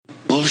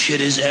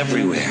Bullshit is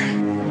everywhere.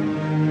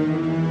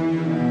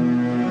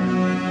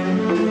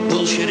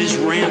 Bullshit is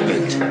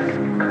rampant.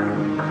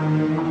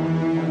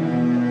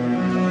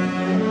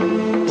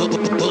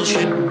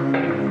 Bullshit.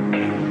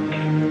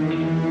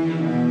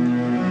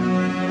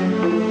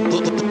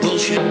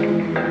 Bullshit.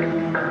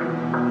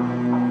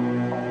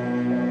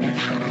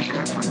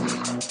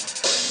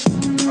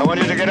 I want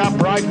you to get up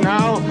right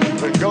now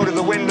and go to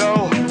the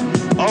window,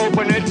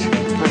 open it,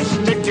 and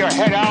stick your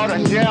head out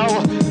and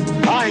yell,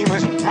 "I'm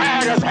as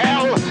mad as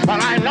hell,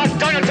 and I'm not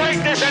going to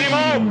take this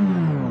anymore!"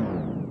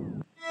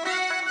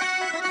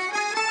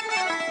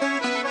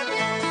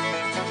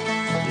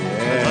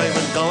 I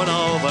was going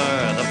over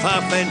the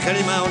far-famed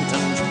Kerry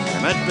Mountains. I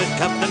met with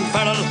Captain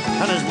Farrell,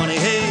 and his money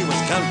he was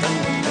counting.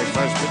 I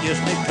first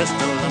produced me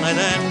pistol, and I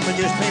then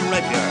produced me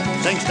rapier.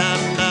 Sing,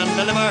 stand, and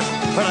deliver,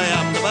 for I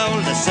am the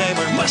boldest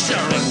saber. Muster,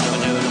 ring,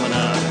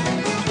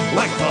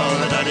 whack for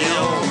the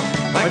daddy-o,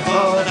 whack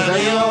for the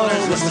daddy-o,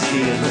 there's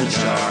whiskey in the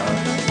jar.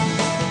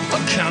 I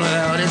counted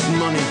out his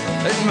money,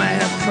 it made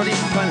a pretty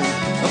penny.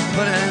 I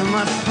put it in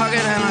my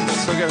pocket and I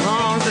took it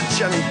home to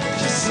Jenny.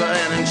 She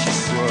sighed and she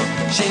swore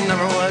she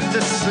never would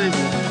deceive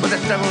me, but the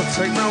devil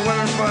took no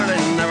women for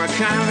it never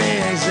can be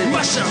easy.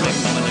 Muster, ring,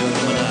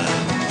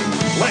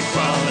 whack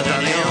for the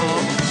daddy-o,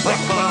 whack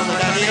for the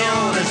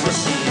daddy-o, there's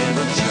whiskey in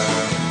the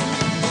jar.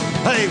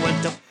 I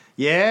went to...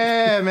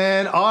 Yeah,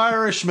 man,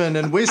 Irishman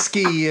and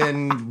whiskey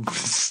and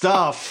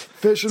stuff.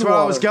 Fish and That's where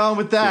I water. was going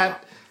with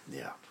that.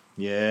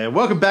 Yeah,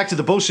 welcome back to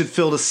the Bullshit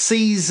Filter,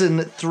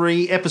 Season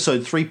 3,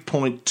 Episode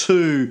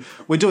 3.2.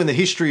 We're doing the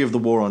history of the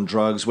war on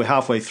drugs. We're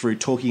halfway through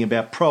talking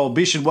about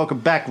Prohibition. Welcome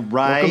back, Ray.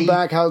 Welcome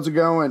back. How's it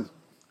going?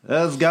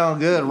 It's going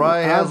good,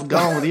 Ray. How's it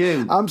going with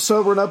you? I'm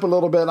sobering up a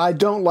little bit. I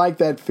don't like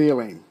that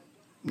feeling.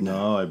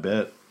 No, I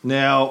bet.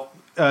 Now,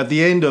 at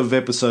the end of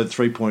Episode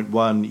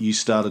 3.1, you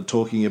started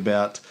talking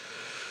about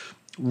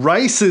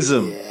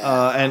racism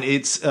and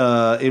its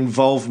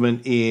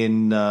involvement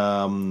in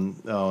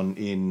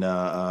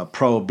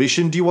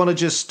Prohibition. Do you want to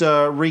just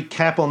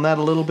recap on that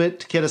a little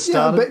bit to get us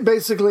started? Yeah,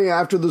 basically,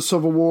 after the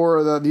Civil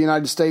War, the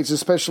United States,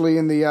 especially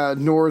in the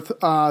north,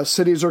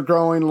 cities are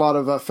growing, a lot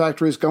of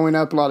factories going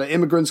up, a lot of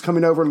immigrants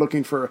coming over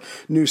looking for a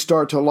new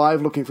start to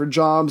life, looking for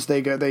jobs.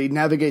 They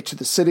navigate to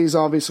the cities,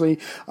 obviously,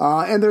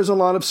 and there's a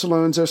lot of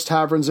saloons, there's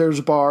taverns,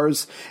 there's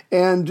bars,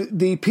 and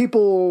the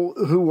people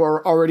who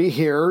are already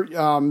here,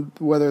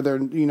 whether they're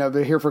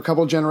here for a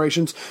couple of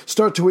generations,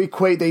 start to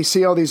equate. They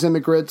see all these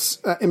immigrants.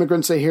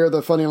 They hear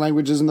the funny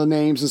languages and the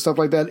names and stuff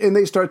like that, and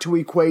they start to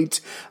equate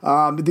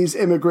these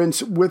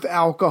immigrants with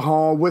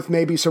alcohol, with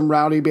maybe some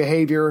rowdy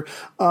behavior,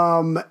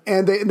 and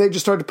they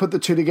just start to put the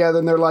two together.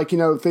 And they're like,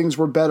 things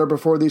were better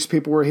before these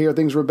people were here.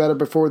 Things were better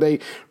before they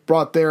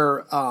brought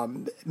their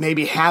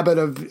maybe habit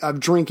of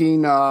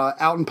drinking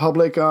out in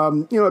public,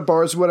 at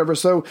bars, whatever.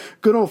 So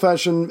good old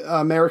fashioned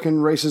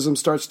American racism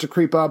starts to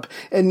creep up,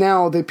 and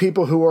now the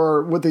people who are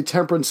with the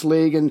Temperance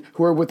League and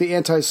who are with the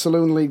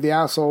Anti-Saloon League, the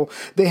asshole,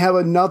 they have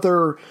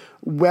another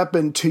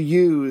weapon to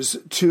use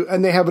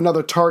and they have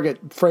another target,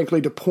 frankly,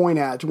 to point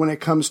at when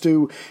it comes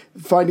to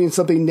finding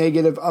something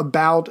negative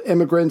about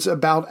immigrants,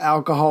 about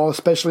alcohol,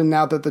 especially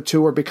now that the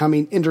two are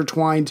becoming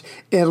intertwined,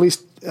 at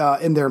least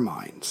in their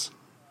minds.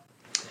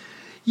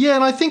 Yeah,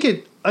 and I think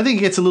it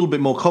gets a little bit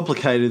more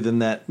complicated than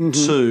that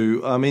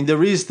too. I mean,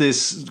 there is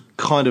this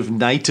kind of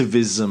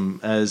nativism,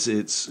 as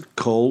it's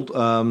called.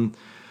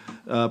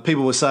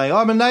 People were saying,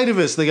 "I'm a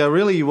nativist." They go,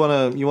 "Really? You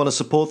want to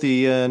support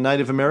the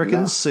Native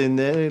Americans in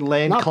their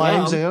land Not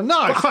claims?" them. They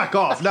go, "No, fuck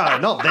off! No,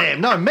 not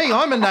them. No, me.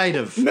 I'm a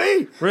native.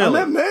 Me? Really?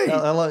 I meant me.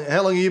 How long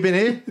have you been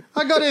here?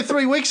 I got here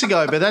 3 weeks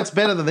ago, but that's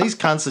better than these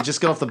cunts that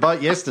just got off the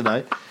boat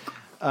yesterday."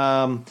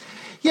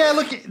 Yeah,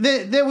 look,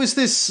 there was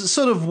this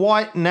sort of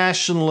white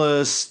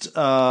nationalist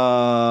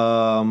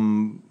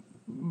vibe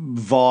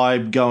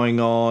going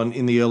on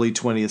in the early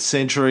 20th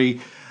century.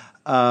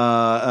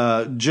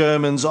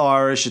 Germans,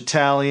 Irish,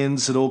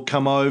 Italians had all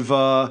come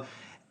over,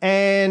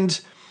 and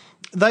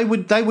they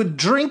would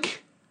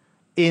drink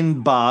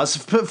in bars.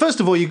 First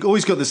of all, you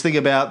always got this thing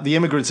about the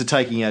immigrants are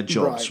taking our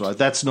jobs, right?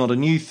 That's not a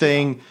new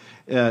thing.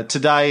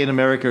 Today in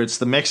America, it's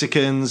the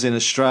Mexicans. In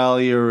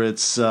Australia,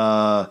 it's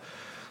I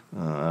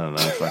don't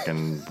know,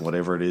 fucking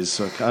whatever it is.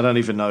 I don't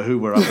even know who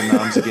we're up in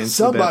arms against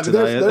about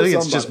today. I think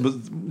it's just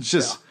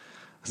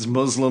it's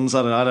Muslims.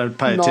 I don't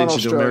pay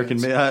attention to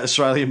American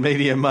Australian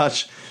media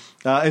much.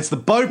 It's the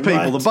boat people.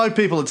 Right. The boat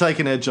people are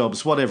taking our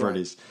jobs, whatever it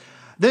is.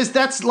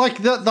 That's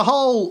like the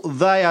whole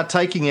 "they are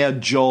taking our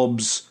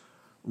jobs"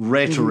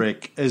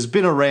 rhetoric has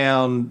been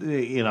around,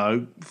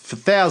 for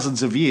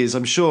thousands of years.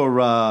 I'm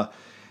sure,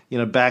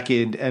 back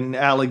in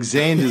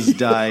Alexander's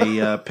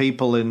day,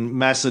 people in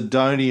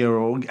Macedonia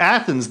or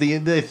Athens, the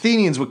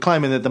Athenians were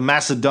claiming that the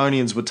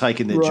Macedonians were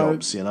taking their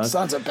jobs.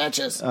 Sons of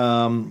bitches.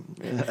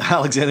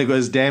 Alexander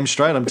goes, "Damn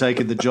straight, I'm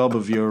taking the job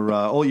of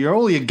all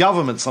your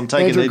governments. I'm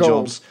taking their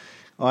jobs.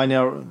 I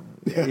know."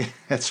 Yeah,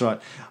 that's right.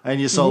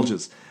 And your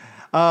soldiers.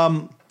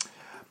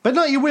 But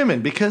not your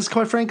women, because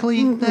quite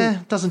frankly,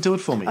 doesn't do it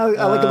for me. I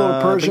like a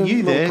little Persian,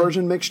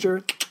 Persian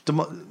mixture.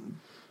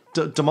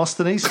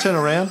 Demosthenes, turn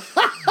around.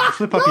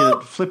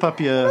 flip up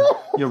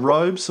your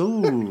robes.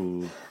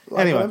 Ooh.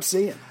 Anyway, what I'm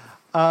seeing.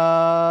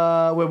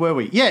 Where were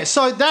we? Yeah,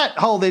 so that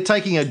whole they're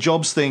taking a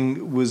jobs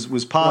thing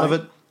was part of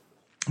it.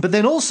 But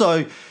then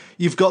also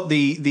you've got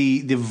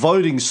the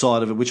voting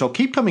side of it, which I'll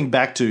keep coming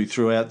back to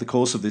throughout the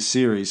course of this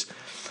series.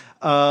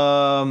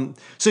 So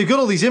you've got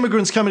all these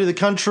immigrants coming to the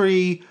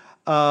country.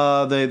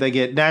 They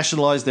get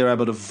nationalised. They're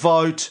able to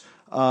vote.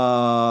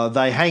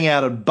 They hang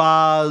out at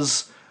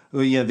bars.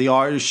 The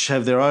Irish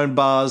have their own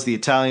bars. The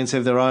Italians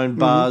have their own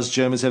bars.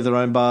 Germans have their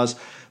own bars.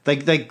 They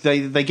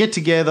get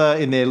together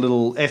in their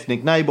little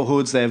ethnic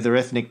neighbourhoods. They have their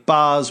ethnic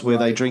bars where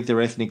they drink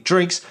their ethnic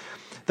drinks.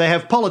 They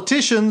have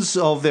politicians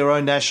of their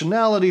own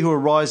nationality who are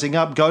rising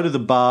up, go to the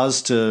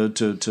bars to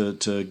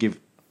give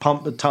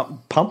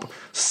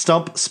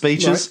stump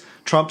speeches,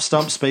 Trump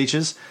stump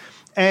speeches,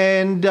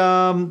 and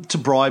to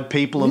bribe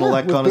people and all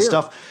that kind of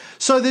stuff.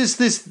 So there's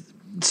this.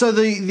 So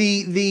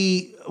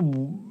the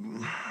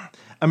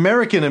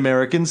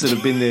Americans that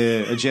have been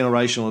there a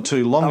generation or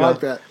two longer I like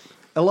that.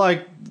 are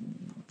like,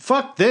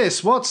 fuck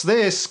this, what's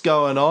this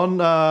going on?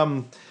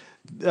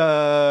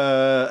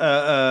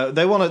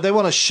 They want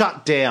to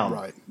shut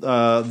down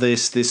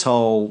this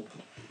whole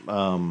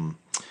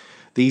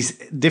these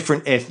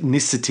different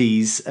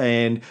ethnicities,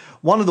 and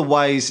one of the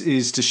ways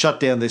is to shut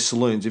down their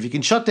saloons. If you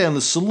can shut down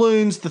the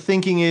saloons, the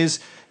thinking is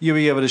you'll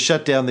be able to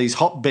shut down these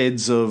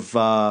hotbeds of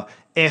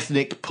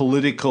ethnic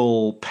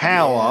political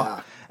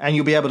power, and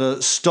you'll be able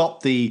to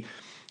stop the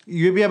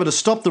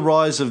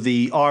rise of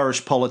the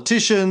Irish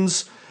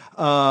politicians,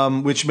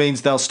 which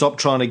means they'll stop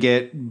trying to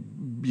get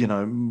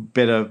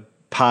better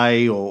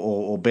pay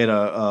or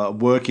better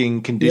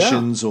working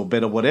conditions or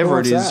better whatever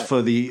it is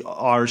for the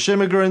Irish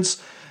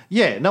immigrants.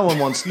 Yeah, no one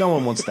wants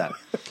that.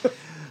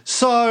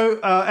 So,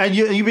 and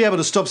you'll be able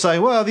to stop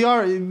saying, well,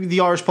 the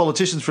Irish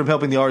politicians from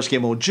helping the Irish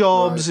get more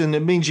jobs, and it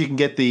means you can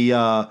get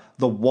the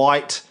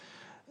white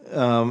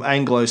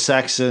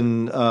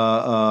Anglo-Saxon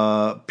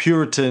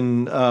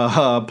Puritan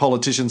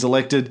politicians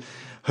elected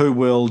who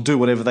will do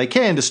whatever they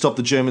can to stop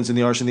the Germans and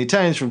the Irish and the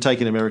Italians from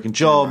taking American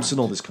jobs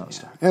and all this kind of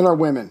stuff. And our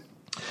women.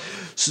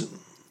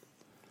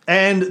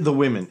 And the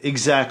women,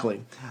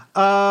 exactly.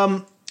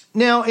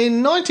 Now,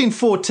 in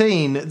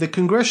 1914, the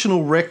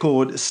Congressional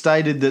Record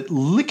stated that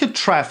liquor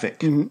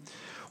traffic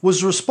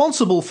was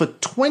responsible for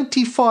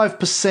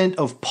 25%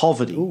 of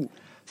poverty,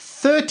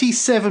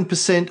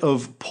 37%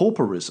 of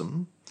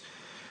pauperism,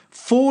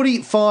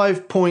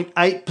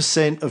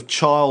 45.8% of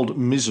child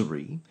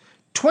misery,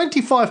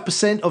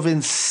 25% of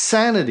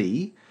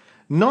insanity,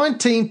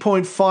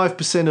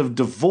 19.5% of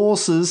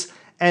divorces,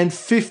 and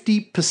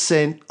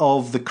 50%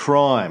 of the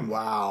crime.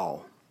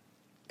 Wow.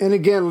 And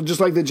again, just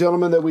like the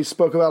gentleman that we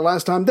spoke about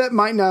last time, that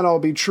might not all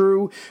be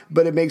true,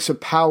 but it makes a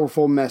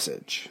powerful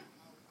message.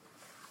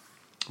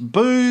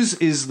 Booze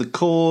is the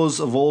cause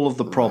of all of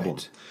the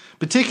problems,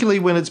 particularly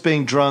when it's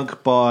being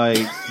drunk by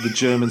the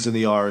Germans and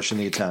the Irish and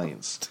the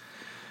Italians.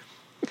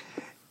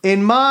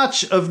 In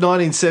March of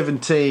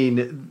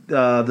 1917,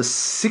 the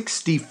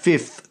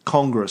 65th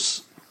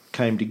Congress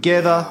came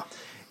together,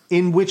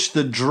 in which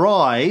the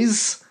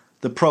Dries,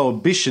 the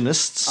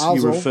prohibitionists,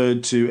 you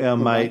referred to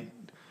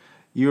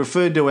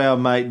our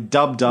mate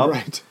Dub Dub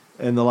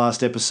in the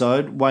last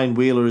episode. Wayne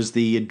Wheeler is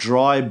the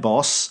dry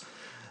boss.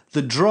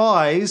 The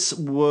Dries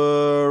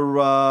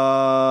were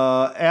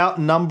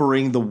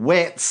outnumbering the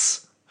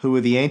Wets, who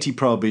were the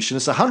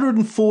anti-prohibitionists,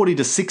 140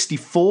 to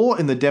 64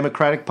 in the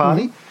Democratic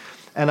Party,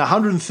 and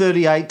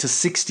 138 to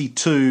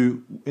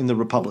 62 in the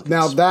Republicans.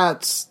 Now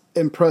that's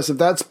impressive.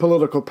 That's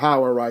political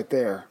power right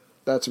there.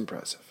 That's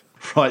impressive.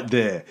 Right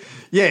there.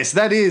 Yes,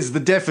 that is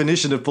the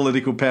definition of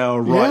political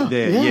power right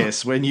there. Yeah.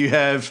 Yes, when you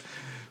have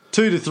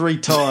 2 to 3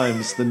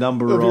 times the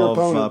number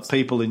of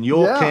people in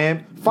your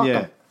camp. Fuck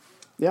them.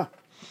 Yeah.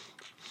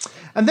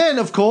 And then,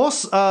 of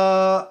course,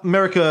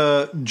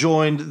 America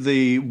joined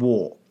the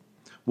war.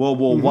 World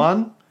War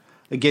I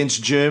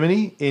against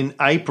Germany in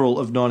April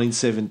of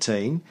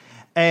 1917.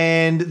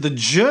 And the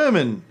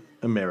German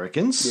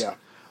Americans,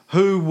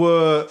 who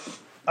were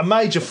a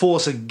major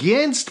force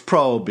against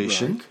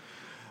prohibition,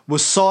 were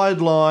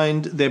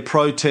sidelined. Their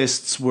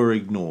protests were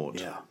ignored.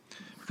 Yeah.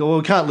 Well,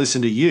 we can't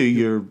listen to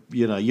you.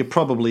 You're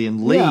probably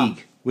in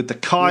league with the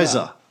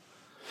Kaiser.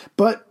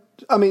 But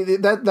I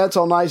mean that's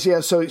all nice.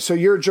 Yeah. So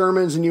you're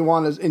Germans and you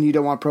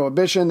don't want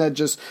prohibition. That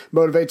just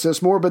motivates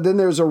us more. But then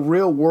there's a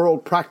real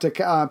world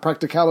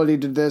practicality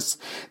to this.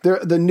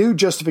 The new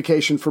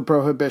justification for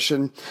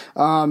prohibition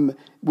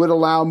would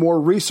allow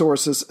more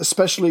resources,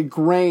 especially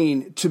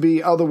grain, to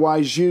be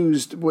otherwise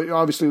used.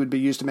 Obviously, would be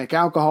used to make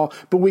alcohol,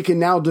 but we can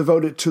now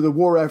devote it to the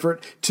war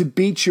effort to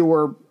beat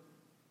your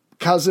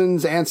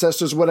cousins,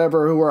 ancestors,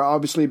 whatever, who are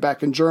obviously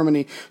back in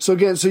Germany. So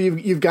again,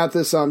 you've got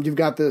this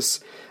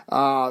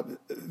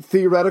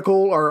theoretical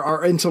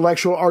or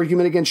intellectual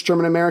argument against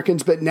German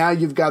Americans, but now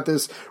you've got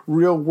this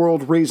real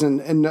world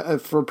reason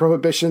for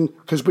prohibition,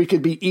 because we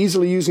could be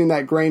easily using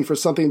that grain for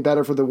something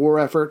better for the war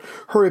effort.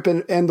 Hurry up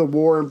and end the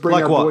war and bring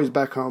like our what? boys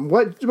back home.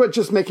 What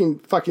just making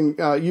fucking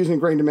using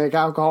grain to make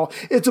alcohol?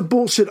 It's a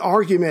bullshit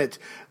argument,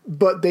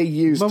 but they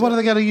used But what are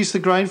they going to use the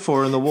grain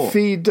for in the war?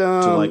 feed.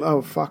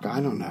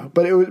 I don't know.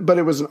 But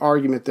it was an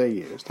argument they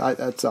used.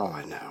 That's all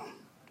I know.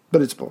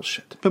 But it's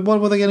bullshit. But what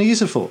were they going to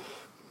use it for?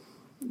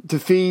 To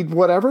feed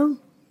whatever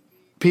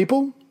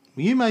people.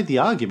 You made the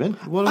argument.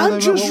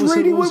 I'm just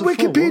reading what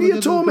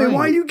Wikipedia told me.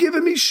 Why are you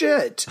giving me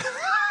shit?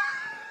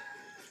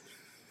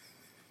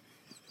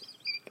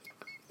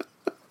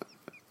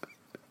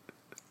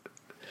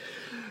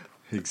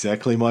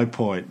 Exactly my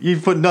point.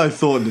 You've put no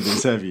thought into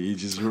this, have you? You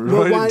just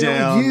wrote why it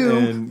down. Don't you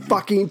and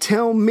fucking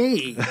tell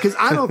me? Because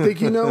I don't think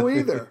you know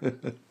either.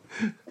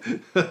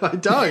 I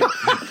don't.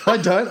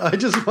 I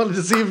just wanted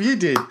to see if you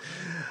did.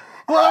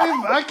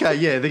 Well, okay,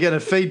 yeah, they're going to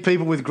feed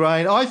people with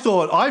grain.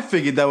 I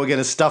figured they were going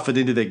to stuff it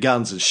into their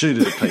guns and shoot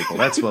it at people.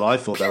 That's what I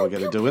thought they were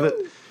going to do with it.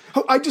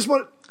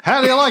 How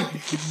do you like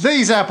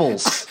these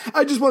apples?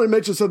 I just want to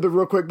mention something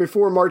real quick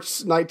before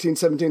March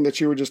 1917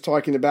 that you were just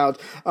talking about.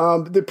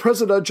 The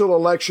presidential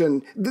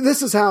election.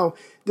 This is how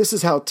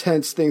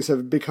tense things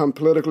have become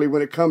politically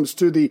when it comes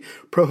to the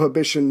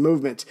prohibition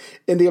movement.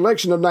 In the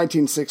election of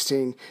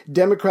 1916,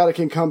 Democratic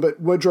incumbent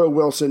Woodrow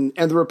Wilson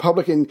and the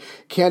Republican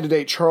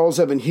candidate Charles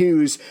Evan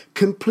Hughes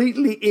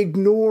completely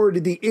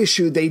ignored the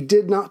issue. They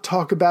did not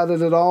talk about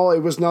it at all. It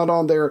was not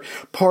on their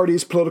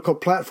party's political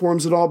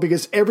platforms at all,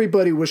 because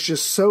everybody was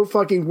just so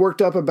fucking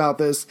worked up about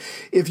this.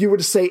 If you were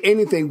to say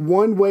anything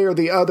one way or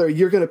the other,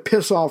 you're going to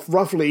piss off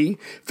roughly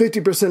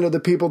 50% of the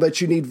people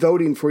that you need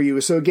voting for you.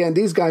 So again,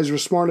 these guys were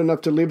smart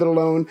enough to leave it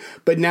alone.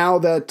 But now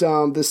that the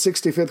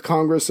 65th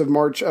Congress of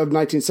March of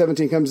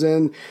 1917 comes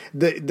in,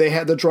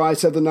 the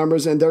Dries have the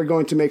numbers, and they're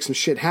going to make some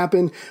shit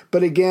happen.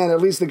 But again,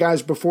 at least the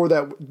guys before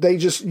that, they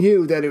just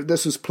knew that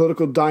this was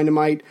political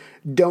dynamite.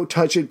 Don't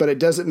touch it, but it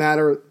doesn't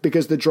matter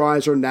because the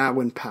Dries are now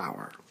in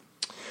power.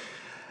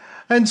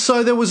 And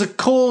so there was a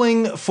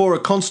calling for a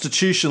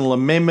constitutional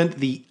amendment,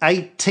 the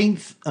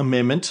 18th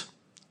Amendment,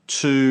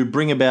 to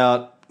bring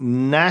about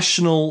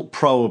national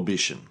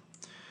prohibition.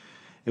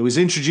 It was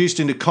introduced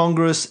into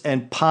Congress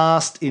and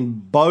passed in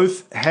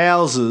both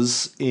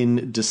houses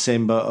in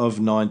December of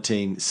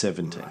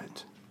 1917.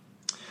 Right.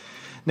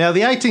 Now,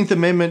 the 18th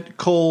Amendment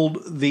called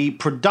the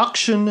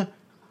production,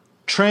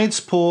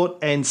 transport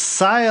and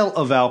sale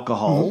of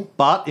alcohol,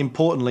 but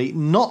importantly,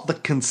 not the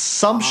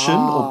consumption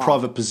or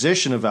private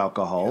possession of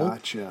alcohol,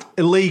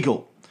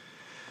 illegal.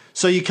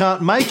 So you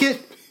can't make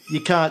it, you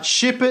can't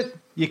ship it,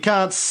 you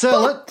can't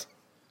sell it,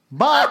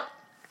 but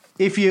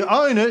if you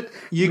own it,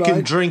 you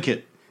can drink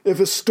it. If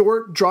a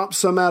stork drops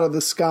some out of the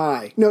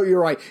sky. No,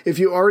 you're right. If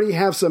you already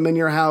have some in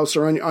your house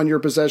or on your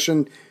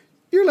possession,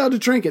 you're allowed to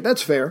drink it.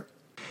 That's fair.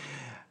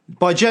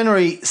 By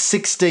January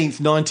 16th,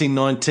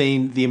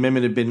 1919, the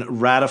amendment had been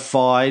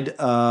ratified,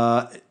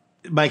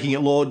 making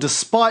it law,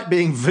 despite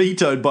being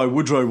vetoed by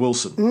Woodrow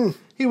Wilson.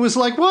 He was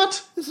like,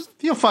 what?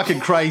 You're fucking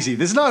crazy.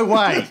 There's no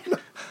way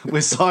we're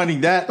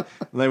signing that.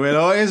 And they went,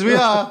 oh, yes, we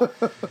are.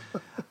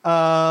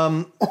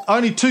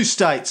 Only 2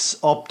 states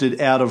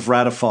opted out of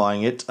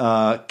ratifying it,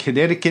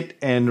 Connecticut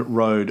and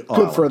Rhode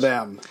Island. Good for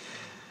them.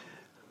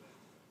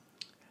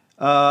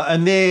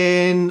 And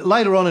then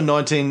later on in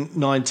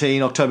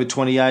 1919, October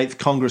 28th,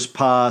 Congress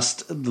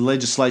passed the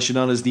legislation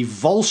known as the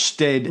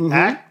Volstead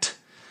Act,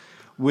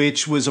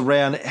 which was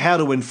around how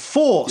to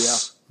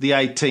enforce the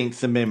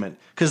 18th Amendment.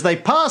 Because they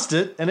passed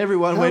it and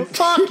everyone went,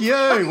 fuck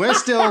you, we're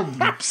still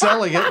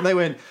selling it. And they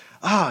went,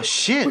 oh,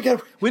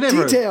 shit. We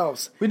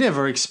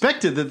never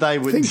expected that they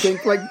would.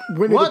 Think like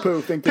Winnie the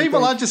Pooh.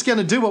 People aren't just going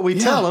to do what we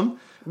tell them.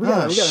 We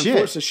got to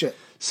enforce the shit.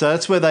 So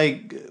that's where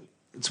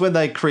it's when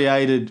they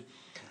created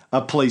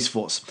a police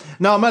force.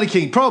 Now, Money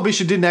King,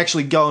 Prohibition didn't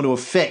actually go into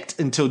effect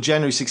until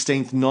January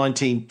 16th,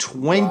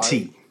 1920.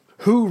 Right.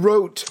 Who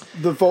wrote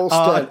the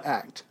Volstead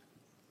Act?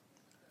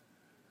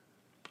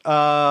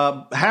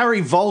 Harry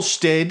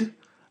Volstead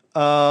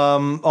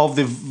of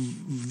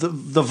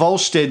the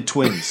Volstead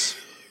twins.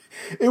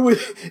 It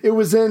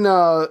was in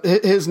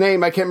his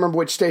name. I can't remember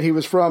which state he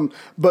was from,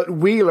 but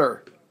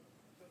Wheeler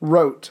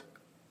wrote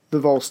the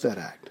Volstead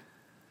Act.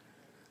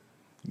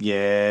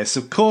 Yes,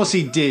 of course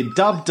he did.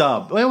 Dub.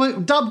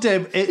 Well, Dub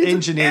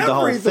engineered the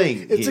whole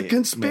thing. It's a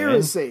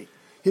conspiracy. Man.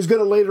 He's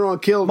going to later on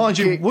kill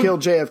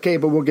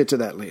JFK, but we'll get to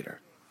that later.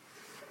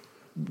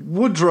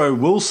 Woodrow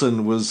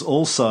Wilson was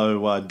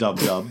also Dub.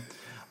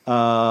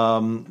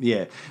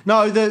 Yeah.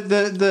 No,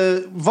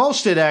 the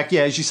Volstead Act,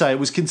 as you say, it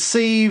was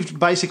conceived,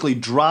 basically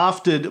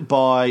drafted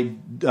by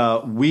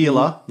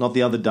Wheeler, not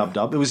the other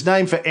Dub. It was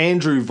named for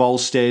Andrew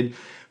Volstead,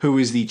 who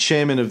was the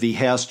chairman of the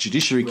House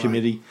Judiciary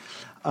Committee.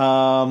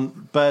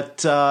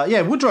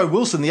 Woodrow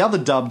Wilson, the other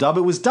Dub,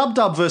 it was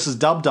Dub versus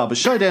Dub, a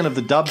showdown of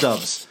the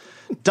Dubs.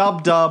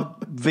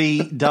 Dub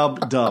v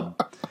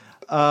Dub.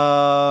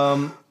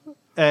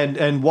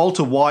 And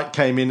Walter White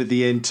came in at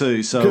the end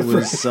too, so it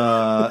was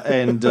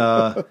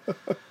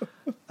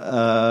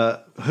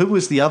who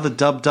was the other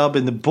Dub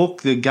in the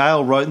book? The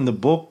Gale wrote in the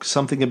book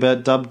something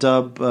about Dub,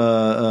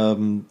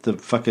 the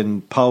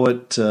fucking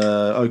poet,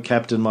 Oh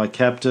Captain, My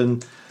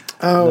Captain.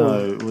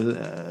 Oh.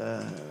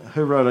 No,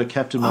 who wrote Oh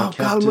Captain, My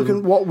Captain? God, I'm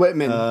looking Walt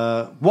Whitman.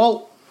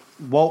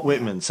 Walt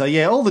Whitman. So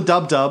yeah, all the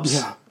Dubs.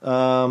 Yeah.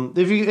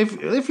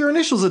 If your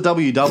initials are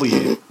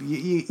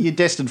WW, you're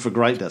destined for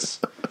greatness.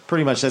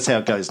 Pretty much that's how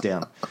it goes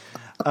down.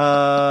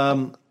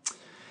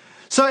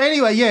 So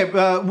anyway,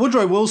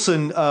 Woodrow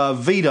Wilson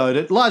vetoed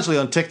it, largely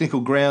on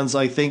technical grounds,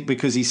 I think,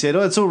 because he said,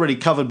 it's already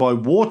covered by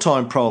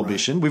wartime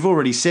prohibition. Right. We've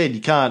already said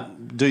you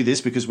can't do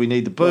this because we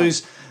need the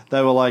booze. Right.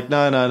 They were like,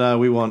 no,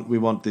 we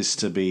want this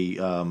to be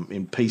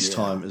in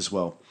peacetime as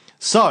well.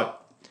 So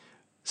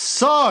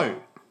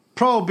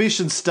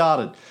prohibition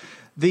started.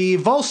 The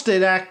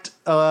Volstead Act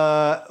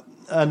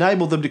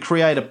enabled them to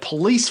create a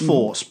police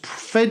force,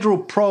 federal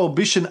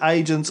prohibition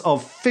agents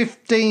of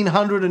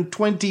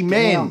 1,520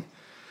 men. Damn.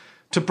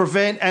 To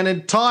prevent an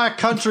entire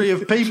country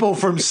of people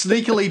from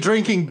sneakily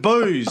drinking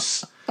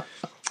booze.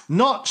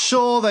 Not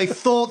sure they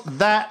thought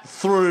that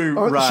through,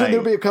 Ray. Should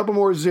there be a couple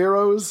more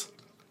zeros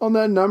on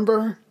that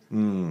number?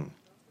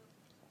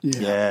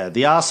 Yeah,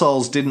 the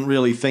arseholes didn't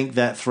really think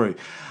that through.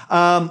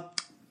 When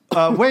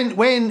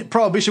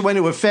Prohibition went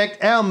into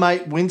effect, our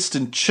mate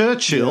Winston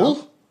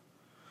Churchill,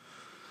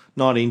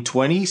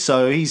 1920,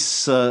 so he's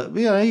still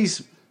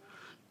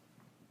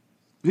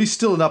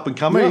an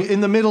up-and-comer. Yeah.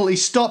 He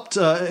stopped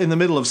in the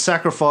middle of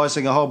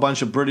sacrificing a whole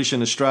bunch of British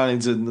and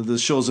Australians in the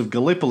shores of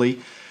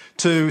Gallipoli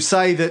to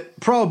say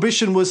that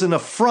Prohibition was an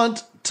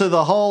affront to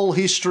the whole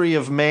history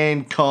of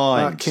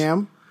mankind.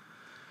 Cam,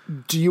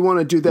 do you want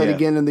to do that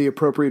again in the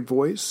appropriate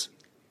voice?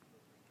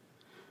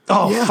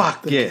 Oh,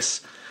 fuck,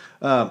 yes.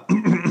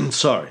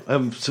 Sorry,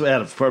 I'm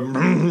out of...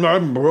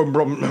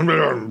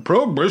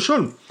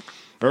 Prohibition.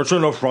 It's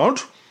an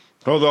affront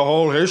to the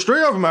whole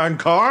history of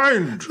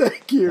mankind.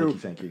 Thank you.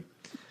 Thank you.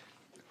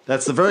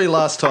 That's the very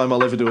last time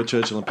I'll ever do a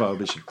Churchill and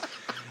Prohibition.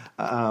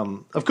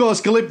 Of course,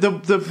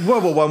 the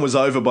World War I was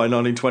over by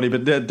 1920,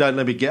 but don't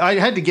let me get... I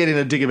had to get in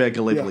a dig about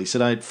Gallipoli, so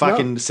don't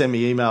fucking send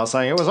me emails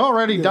saying it was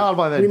already done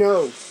by then. We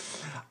know.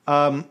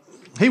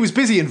 He was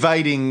busy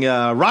invading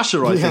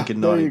Russia, I think, in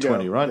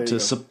 1920, right? To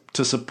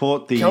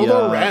support the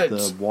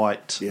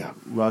white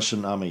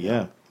Russian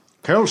army,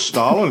 Kill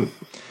Stalin.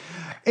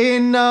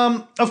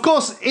 Of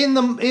course,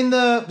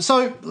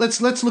 so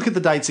let's look at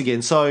the dates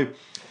again. So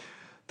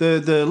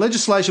the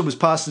legislation was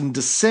passed in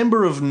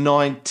December of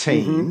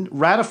 19,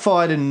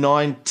 ratified in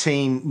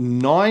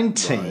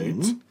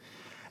 1919,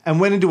 and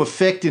went into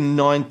effect in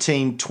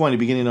 1920,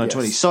 beginning of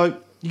 1920. Yes. So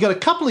you got a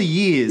couple of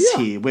years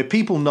here where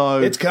people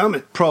know it's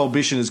coming.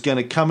 Prohibition is going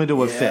to come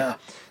into effect.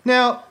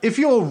 Now, if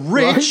you're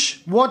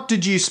rich, what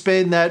did you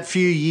spend that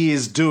few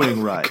years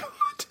doing, Ray?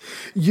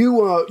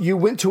 You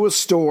went to a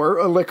store,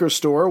 a liquor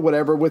store,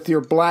 whatever, with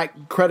your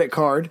black credit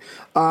card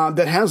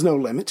that has no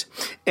limit,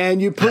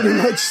 and you pretty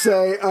much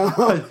say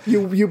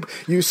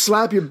you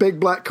slap your big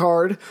black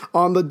card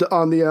on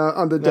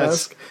the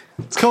desk.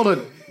 It's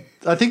called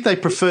I think they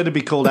prefer to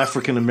be called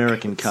African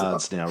American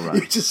cards now, right?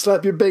 You just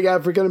slap your big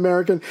African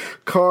American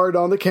card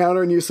on the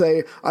counter and you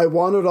say, I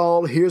want it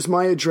all, here's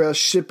my address,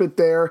 ship it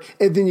there,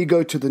 and then you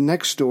go to the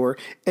next store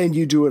and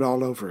you do it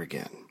all over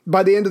again.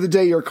 By the end of the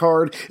day, your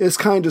card is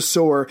kind of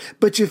sore,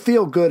 but you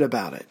feel good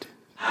about it.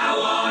 I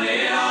want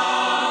it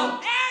all.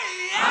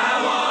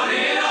 I want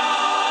it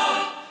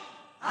all.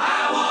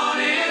 I want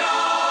it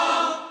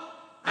all.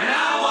 And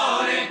I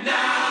want it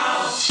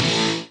now.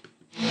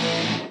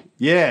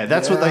 Yeah,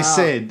 that's what they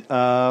said.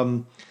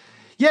 So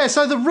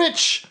the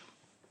rich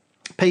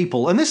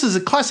people, and this is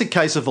a classic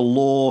case of a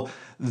law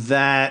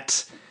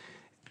that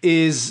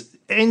is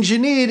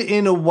engineered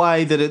in a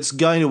way that it's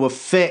going to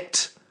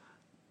affect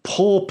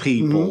poor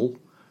people.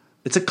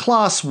 It's a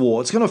class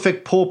war. It's going to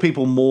affect poor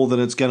people more than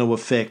it's going to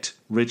affect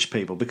rich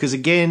people because,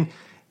 again,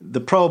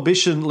 the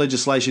prohibition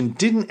legislation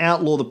didn't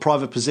outlaw the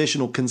private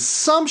possession or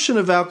consumption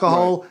of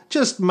alcohol,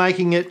 just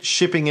making it,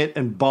 shipping it,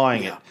 and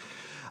buying it.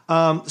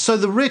 So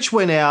the rich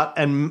went out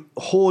and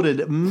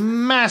hoarded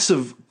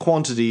massive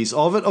quantities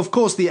of it. Of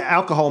course, the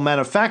alcohol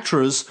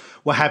manufacturers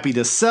were happy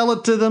to sell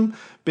it to them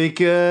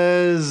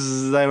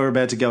because they were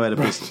about to go out of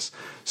business.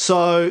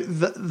 So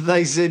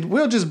they said,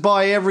 we'll just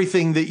buy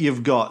everything that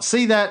you've got.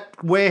 See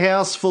that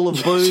warehouse full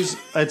of booze?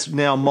 It's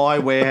now my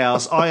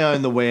warehouse. I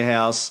own the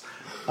warehouse.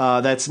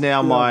 That's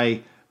now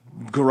my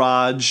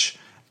garage.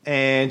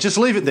 And just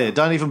leave it there.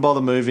 Don't even bother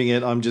moving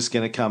it. I'm just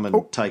going to come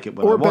and take it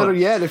when I want. Or better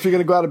yet, if you're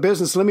going to go out of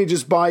business, let me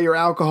just buy your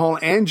alcohol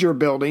and your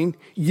building.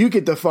 You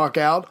get the fuck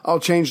out. I'll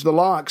change the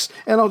locks.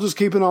 And I'll just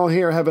keep it all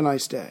here. Have a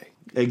nice day.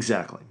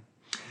 Exactly.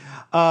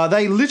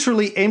 They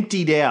literally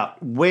emptied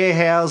out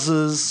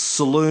warehouses,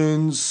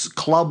 saloons,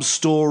 club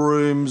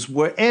storerooms,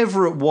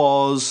 wherever it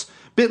was,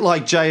 a bit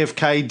like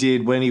JFK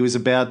did when he was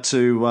about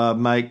to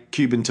make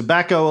Cuban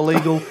tobacco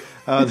illegal.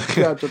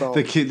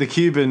 The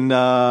Cuban,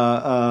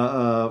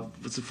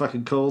 what's it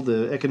fucking called?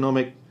 The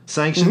economic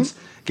sanctions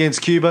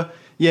against Cuba.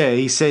 Yeah,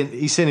 he sent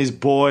his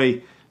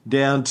boy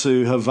down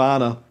to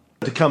Havana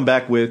to come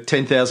back with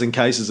 10,000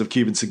 cases of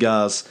Cuban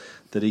cigars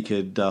that he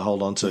could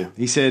hold on to.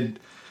 He said,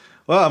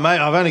 well, mate,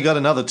 I've only got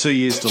another 2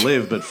 years to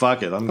live, but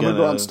fuck it. I'm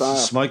going to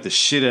smoke the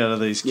shit out of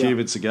these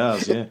Cuban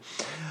cigars, yeah.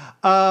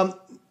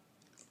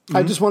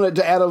 I just wanted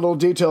to add a little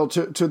detail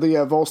to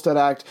the Volstead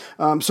Act.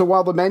 So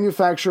while the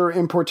manufacture,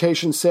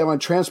 importation, sale,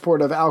 and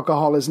transport of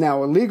alcohol is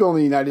now illegal in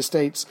the United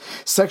States,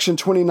 Section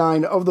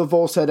 29 of the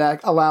Volstead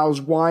Act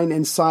allows wine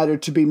and cider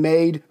to be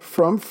made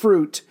from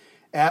fruit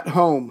at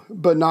home,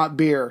 but not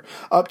beer.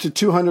 Up to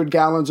 200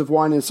 gallons of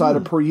wine and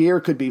cider per year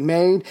could be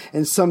made,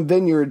 and some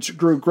vineyards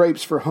grew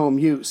grapes for home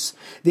use.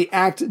 The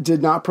act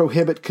did not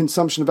prohibit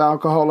consumption of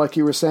alcohol, like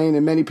you were saying,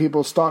 and many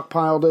people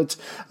stockpiled it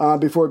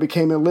before it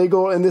became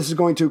illegal, and this is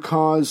going to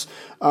cause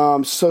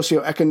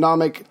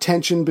socioeconomic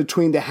tension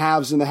between the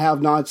haves and the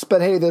have-nots.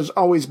 But hey, there's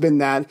always been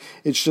that.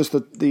 It's just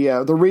that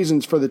the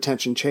reasons for the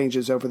tension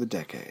changes over the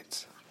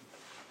decades.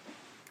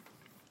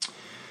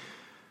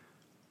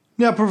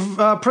 Now,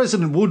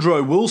 President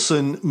Woodrow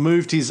Wilson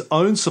moved his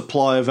own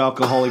supply of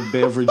alcoholic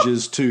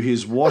beverages to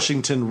his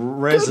Washington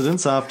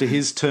residence after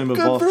his term of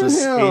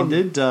office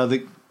ended.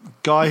 The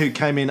guy who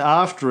came in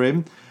after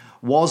him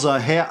was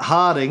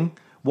Harding,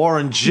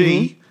 Warren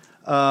G.,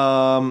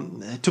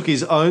 took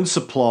his own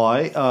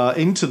supply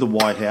into the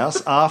White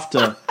House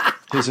after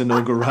his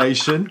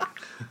inauguration.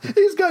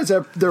 These guys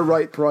have their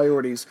right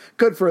priorities.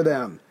 Good for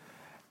them.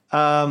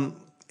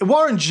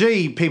 Warren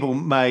G., people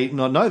may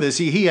not know this,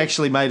 he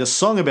actually made a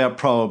song about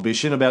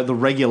prohibition, about the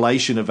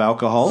regulation of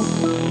alcohol.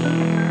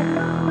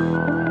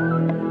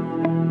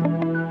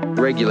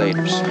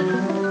 Regulators.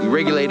 We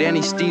regulate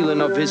any stealing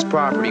of his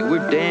property.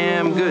 We're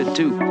damn good,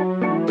 too.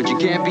 But you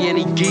can't be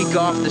any geek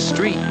off the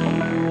street.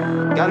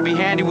 Gotta be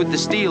handy with the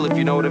steel, if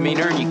you know what I mean.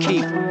 Earn your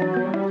keep.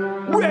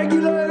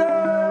 Regulators!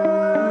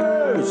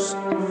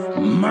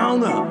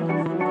 Mount up!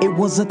 It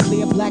was a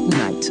clear black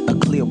night, a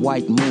clear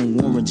white moon.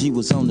 Warren G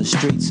was on the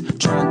streets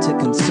trying to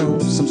consume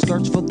some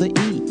skirts for the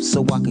eve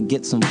so I could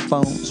get some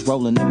phones.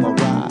 Rolling in my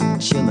ride,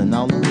 chilling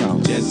all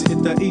alone. Just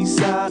hit the east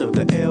side of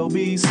the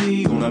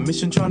LBC on a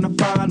mission trying to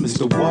find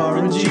Mr.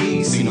 Warren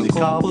G. Seen a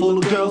car full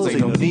of girls,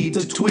 ain't no need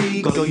to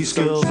tweak. All you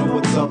girls know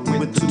what's up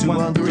with the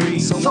 213.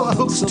 So I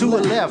hooked to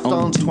a left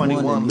on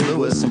 21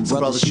 Lewis. Some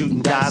brothers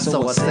shooting dice,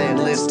 so I said,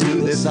 let's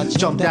do this.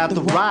 Jumped out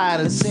the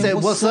ride and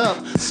said, what's up?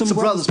 Some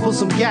brothers pull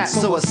some gas,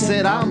 so I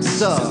said, I'm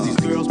stuck. These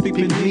girls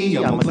peeping me,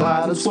 I'ma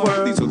glide and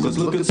swerve. These hookers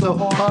looking so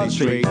hard,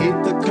 straight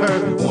hit the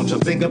curve. Won't you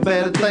think of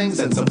better things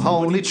than some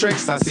holy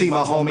tricks? I see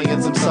my homie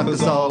and some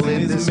suckers all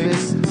in this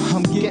mix.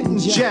 I'm getting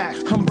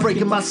jacked, I'm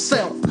breaking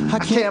myself. I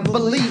can't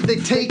believe they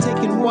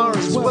taking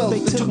Warren's wealth.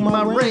 They took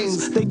my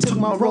rings, they took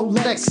my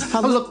Rolex.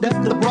 I looked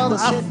at the brother,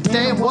 I said,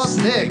 damn, what's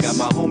next? Got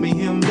my homie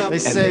hemmed up, they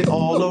said,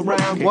 all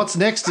around. What's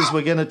next is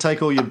we're going to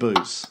take all your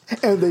booze.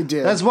 And they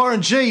did. That's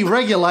Warren G.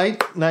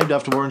 Regulate, named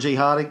after Warren G.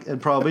 Harding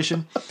and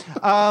Prohibition.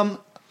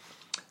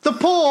 The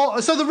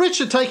poor, so the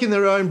rich are taking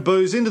their own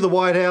booze into the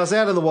White House,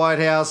 out of the White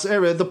House.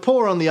 The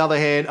poor, on the other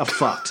hand, are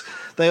fucked.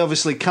 They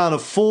obviously can't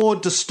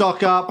afford to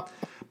stock up.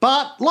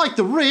 But, like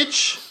the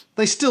rich,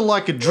 they still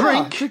like a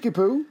drink. Tricky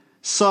poo.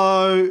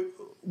 So,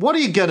 what are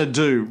you going to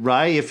do,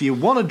 Ray, if you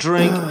want to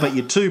drink but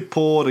you're too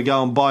poor to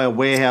go and buy a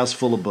warehouse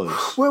full of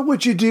booze? Well,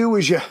 what you do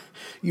is you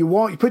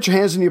put your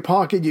hands in your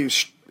pocket, you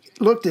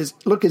look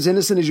as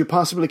innocent as you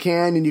possibly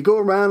can, and you go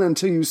around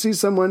until you see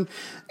someone,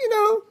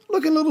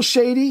 looking a little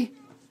shady.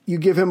 You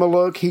give him a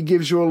look, he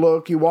gives you a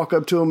look, you walk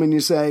up to him and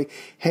you say,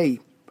 hey,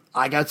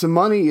 I got some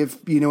money if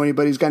you know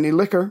anybody's got any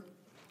liquor.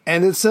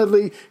 And then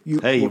suddenly you...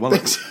 Hey, you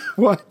want to...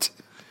 What?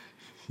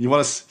 You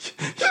want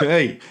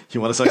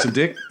to suck some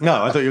dick?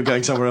 No, I thought you were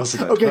going somewhere else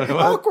today. Okay,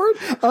 awkward.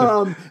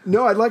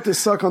 No, I'd like to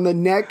suck on the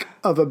neck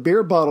of a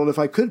beer bottle if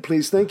I could,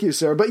 please. Thank you,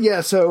 sir. But yeah,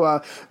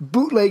 so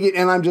bootlegging,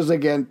 and I'm just,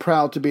 again,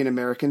 proud to be an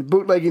American.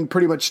 Bootlegging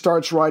pretty much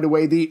starts right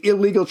away. The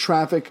illegal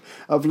traffic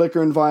of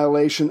liquor in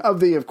violation of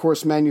the, of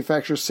course,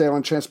 manufacture, sale,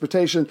 and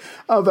transportation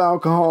of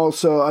alcohol.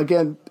 So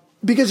again...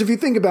 Because if you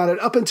think about it,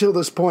 up until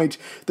this point,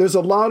 there's a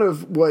lot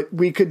of what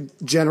we could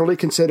generally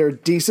consider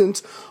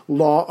decent,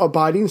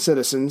 law-abiding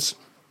citizens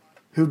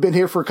who've been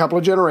here for a couple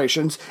of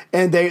generations,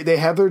 and they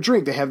have their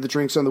drink. They have the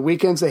drinks on the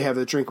weekends. They have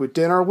the drink with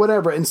dinner or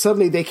whatever, and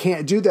suddenly they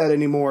can't do that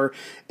anymore.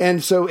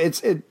 And so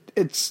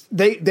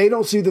they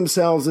don't see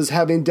themselves as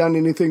having done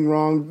anything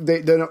wrong.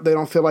 They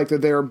don't feel like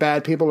that they're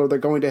bad people or they're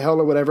going to hell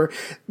or whatever.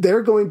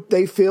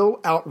 They feel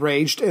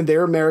outraged, and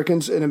they're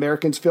Americans, and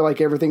Americans feel like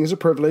everything is a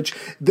privilege.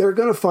 They're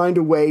going to find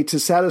a way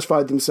to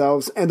satisfy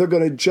themselves, and they're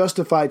going to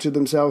justify to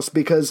themselves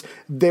because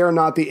they're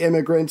not the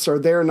immigrants or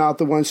they're not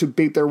the ones who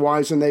beat their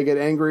wives when they get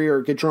angry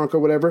or get drunk or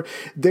whatever.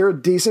 They're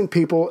decent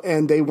people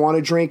and they want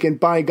to drink, and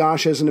by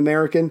gosh, as an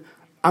American,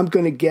 I'm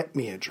going to get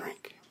me a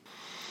drink.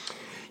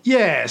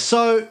 Yeah,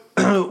 so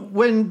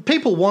when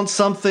people want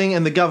something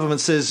and the government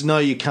says, no,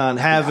 you can't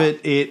have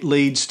it, it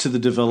leads to the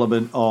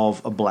development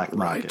of a black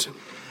market.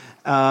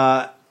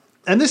 Right.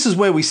 And this is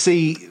where we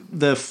see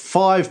the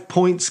 5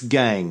 Points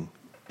gang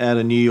out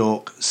of New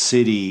York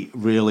City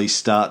really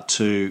start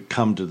to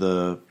come to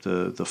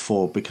the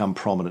fore, become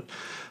prominent.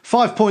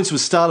 5 Points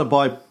was started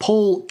by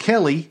Paul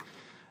Kelly,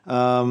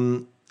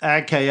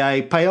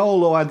 a.k.a.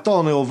 Paolo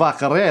Antonio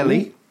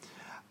Vaccarelli.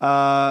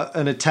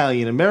 an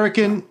Italian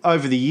American.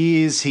 Over the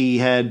years, he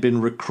had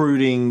been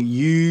recruiting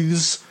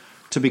youths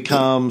to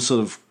become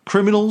sort of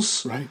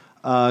criminals. Right.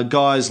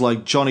 Guys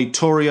like Johnny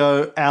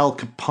Torrio, Al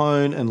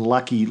Capone, and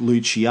Lucky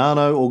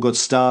Luciano all got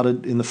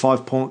started in the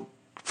Five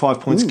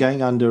Points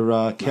gang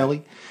under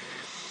Kelly.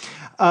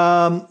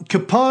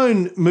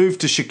 Capone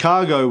moved to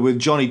Chicago with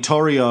Johnny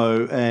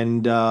Torrio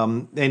and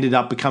ended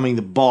up becoming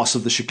the boss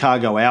of the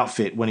Chicago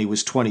outfit when he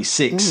was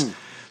 26.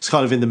 It's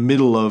kind of in the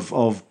middle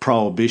of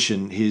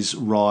Prohibition, his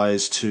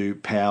rise to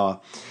power.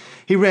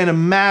 He ran a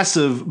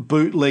massive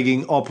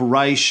bootlegging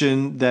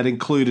operation that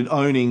included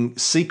owning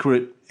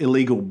secret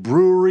illegal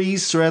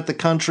breweries throughout the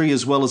country,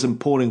 as well as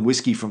importing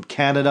whiskey from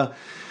Canada.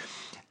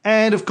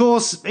 And, of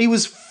course, he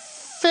was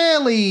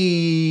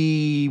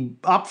fairly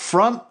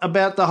upfront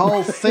about the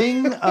whole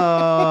thing.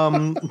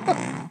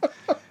 A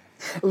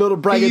little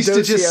braggadocio. He used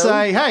to just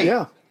say,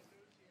 hey.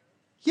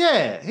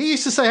 Yeah, he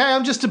used to say, hey,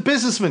 I'm just a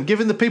businessman,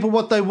 giving the people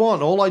what they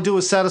want. All I do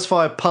is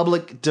satisfy a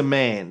public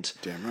demand.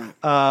 Damn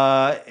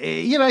right.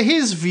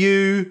 His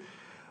view,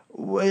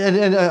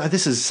 and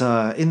this is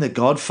in The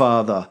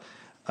Godfather,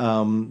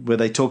 where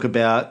they talk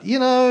about,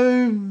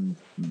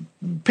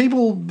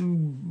 people,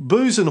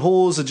 booze and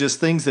whores are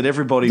just things that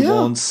everybody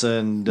wants.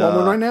 And,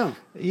 right now.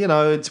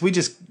 We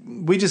just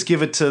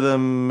give it to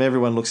them.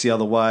 Everyone looks the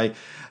other way.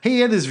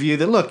 He had his view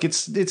that, look,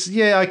 it's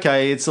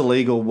okay, it's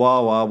illegal,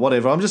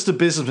 whatever. I'm just a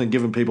businessman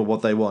giving people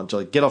what they want.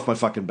 Like, get off my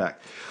fucking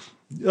back.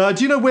 Do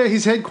you know where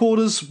his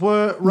headquarters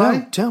were, Ray?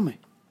 No, tell me.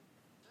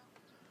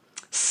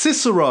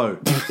 Cicero,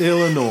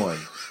 Illinois.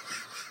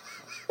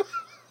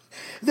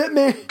 That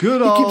man,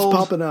 Good he old, keeps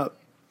popping up.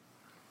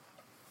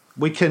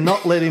 We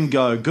cannot let him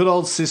go. Good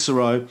old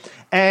Cicero.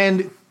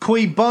 And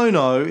cui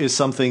bono is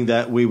something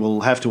that we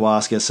will have to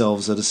ask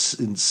ourselves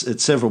at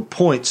several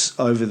points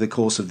over the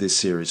course of this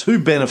series. Who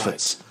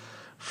benefits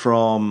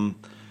from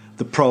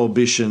the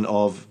prohibition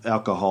of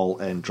alcohol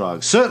and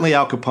drugs? Certainly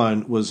Al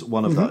Capone was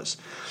one of those.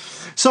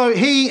 So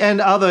he and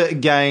other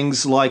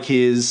gangs like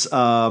his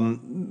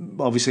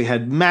obviously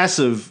had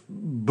massive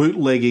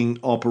bootlegging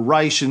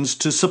operations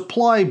to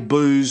supply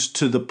booze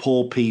to the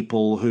poor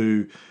people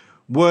who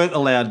weren't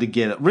allowed to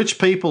get it. Rich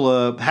people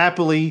are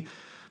happily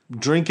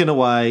drinking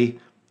away,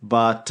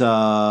 but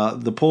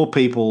the poor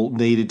people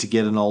needed to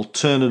get an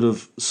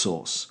alternative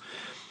source.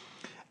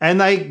 And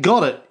they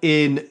got it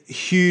in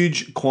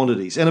huge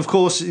quantities. And, of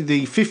course,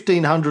 the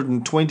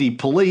 1,520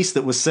 police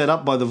that was set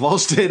up by the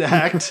Volstead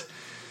Act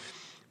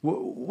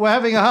were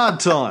having a hard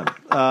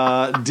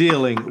time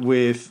dealing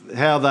with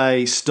how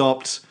they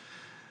stopped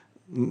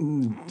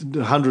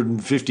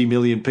 150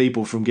 million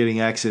people from getting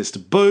access to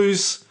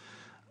booze.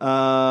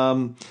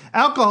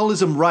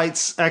 Alcoholism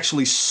rates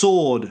actually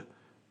soared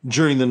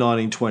during the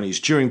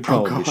 1920s, during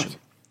Prohibition.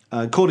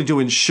 According to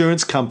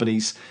insurance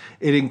companies,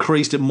 it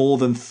increased at more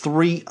than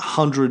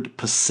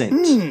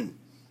 300%.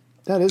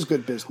 That is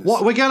good business.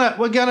 What, we're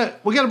gonna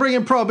bring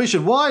in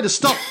Prohibition. Why? To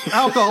stop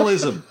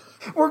alcoholism.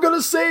 We're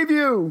gonna save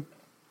you.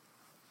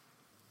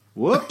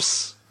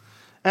 Whoops.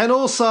 And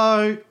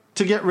also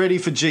to get ready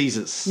for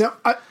Jesus. Now,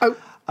 I do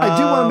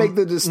want to make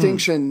the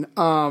distinction.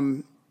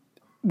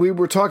 We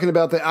were talking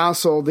about the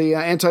ASL, the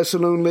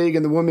Anti-Saloon League,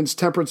 and the Women's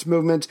Temperance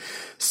Movement.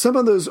 Some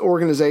of those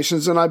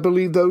organizations, and I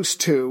believe those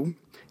two,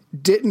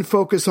 didn't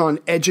focus on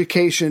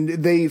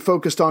education. They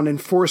focused on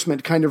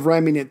enforcement, kind of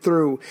ramming it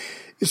through.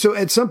 So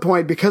at some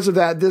point, because of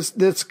that,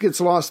 this gets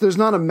lost. There's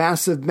not a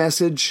massive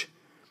message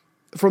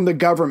from the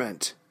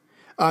government.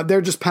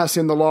 They're just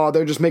passing the law.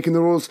 They're just making the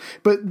rules.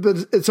 But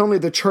it's only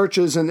the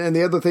churches and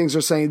the other things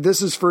are saying,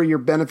 this is for your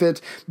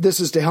benefit. This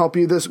is to help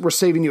you. We're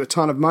saving you a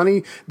ton of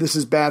money. This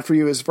is bad for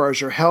you as far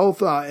as your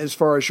health, as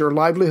far as your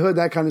livelihood,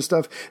 that kind of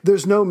stuff.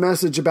 There's no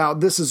message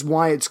about this is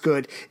why it's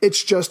good.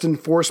 It's just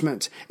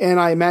enforcement. And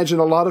I imagine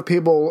a lot of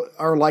people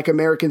are like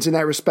Americans in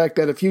that respect,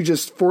 that if you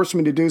just force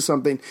me to do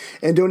something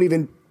and don't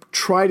even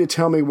try to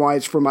tell me why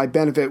it's for my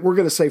benefit, we're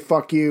going to say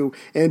fuck you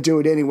and do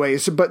it anyway.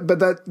 So, but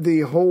that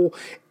the whole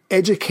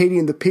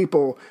educating the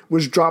people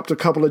was dropped a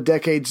couple of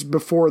decades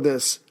before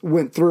this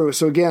went through.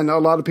 So again, a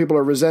lot of people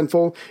are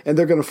resentful, and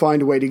they're going to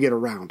find a way to get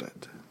around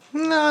it.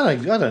 No, I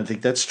don't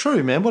think that's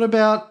true, man. What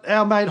about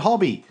our mate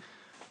Hobby?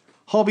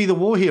 Hobby the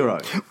war hero,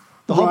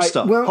 the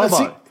Hobster, well,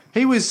 Hobbo.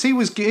 He was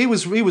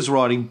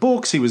writing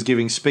books. He was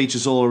giving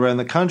speeches all around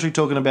the country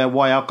talking about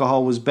why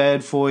alcohol was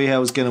bad for you, how it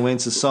was going to end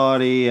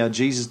society, how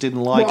Jesus didn't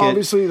like it.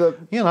 Obviously,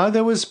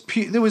 there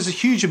was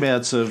huge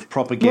amounts of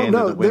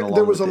propaganda that went along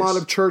there was with a lot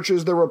of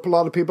churches. There were a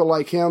lot of people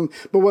like him.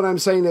 But what I'm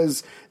saying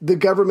is the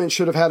government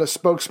should have had a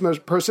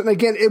spokesperson.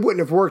 Again, it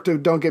wouldn't have worked.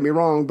 Don't get me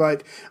wrong,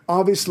 but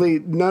obviously,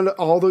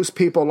 all those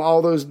people,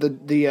 all those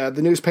the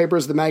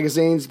newspapers, the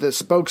magazines, the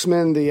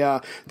spokesmen,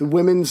 the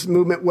women's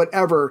movement,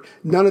 whatever,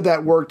 none of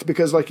that worked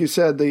because, like you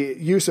said, the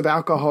use of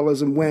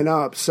alcoholism went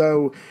up.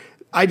 So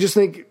I just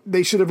think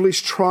they should have at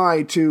least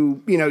tried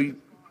to,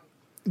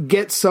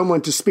 get someone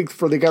to speak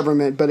for the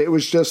government, but it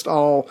was just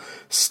all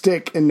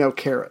stick and no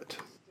carrot.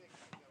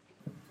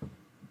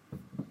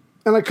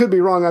 And I could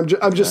be wrong.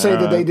 I'm just saying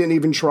that they didn't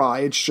even try.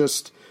 It's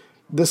just,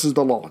 this is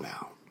the law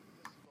now.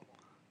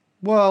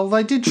 Well,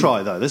 they did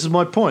try, though. This is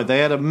my point. They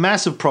had a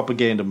massive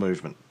propaganda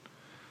movement.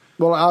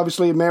 Well,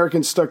 obviously,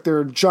 Americans stuck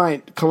their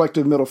giant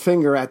collective middle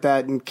finger at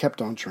that and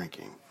kept on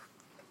drinking.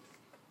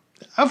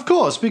 Of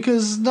course,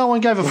 because no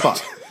one gave a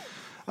fuck.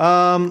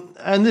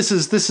 And this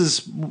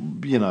is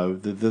you know,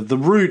 the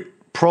root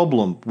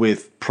problem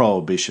with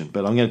prohibition.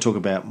 But I'm going to talk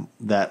about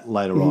that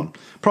later on.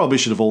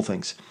 Prohibition of all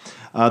things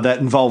that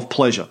involve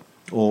pleasure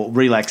or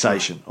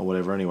relaxation or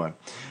whatever. Anyway,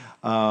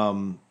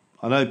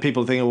 I know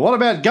people are thinking, what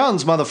about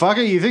guns,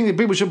 motherfucker? You think that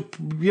people should,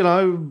 you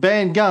know,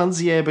 ban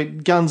guns? Yeah,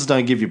 but guns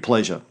don't give you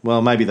pleasure.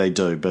 Well, maybe they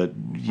do, but,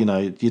 you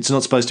know, it's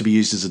not supposed to be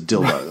used as a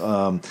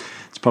dildo.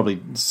 It's probably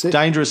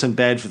dangerous and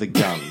bad for the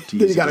gun.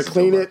 Then you got to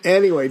clean it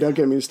anyway. Don't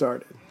get me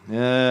started.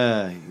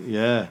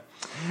 Yeah.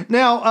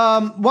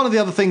 Now, one of the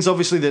other things,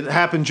 obviously, that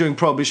happened during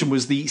Prohibition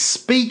was the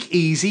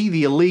speakeasy,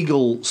 the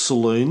illegal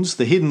saloons,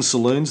 the hidden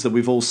saloons that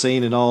we've all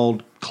seen in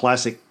old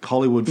classic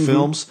Hollywood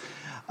films.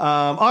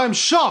 I am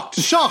shocked,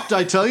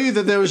 I tell you,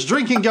 that there was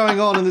drinking going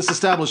on in this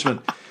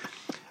establishment.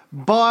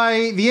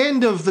 By the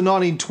end of the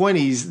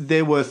 1920s,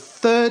 there were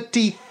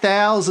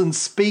 30,000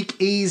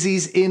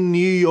 speakeasies in New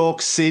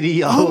York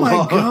City alone. Oh,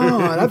 my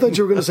God. I thought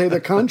you were going to say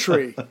the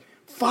country.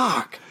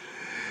 Fuck.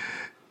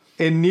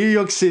 In New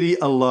York City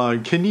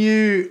alone. Can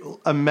you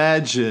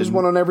imagine... There's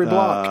one on every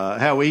block.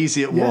 How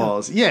easy it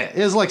was. Yeah,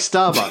 it was like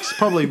Starbucks.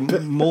 Probably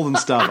more than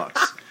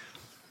Starbucks.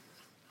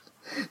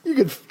 You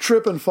could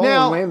trip and fall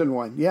and land in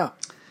one. Yeah.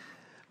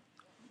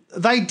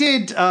 They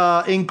did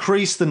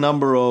increase the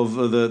number of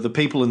the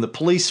people in the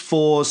police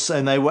force,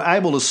 and they were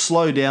able to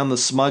slow down the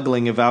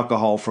smuggling of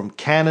alcohol from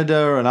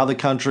Canada and other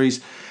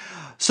countries.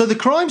 So the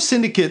crime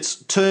syndicates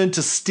turned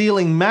to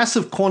stealing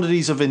massive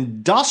quantities of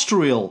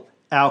industrial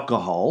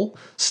alcohol,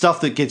 stuff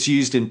that gets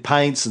used in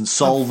paints and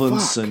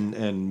solvents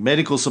and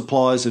medical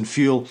supplies and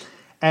fuel,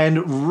 and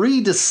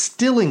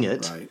redistilling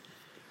it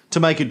to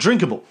make it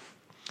drinkable.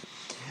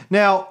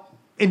 Now,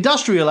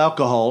 industrial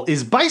alcohol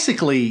is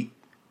basically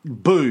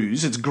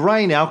booze. It's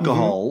grain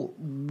alcohol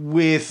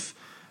with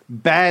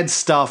bad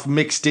stuff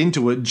mixed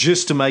into it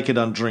just to make it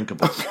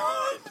undrinkable.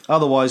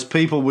 Otherwise,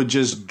 people would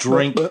just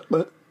drink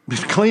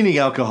cleaning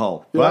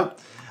alcohol, right?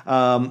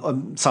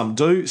 Some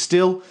do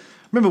still.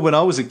 Remember when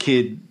I was a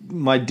kid,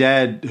 my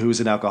dad, who was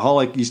an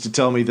alcoholic, used to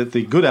tell me that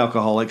the good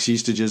alcoholics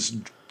used to just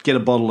get a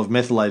bottle of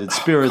methylated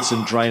spirits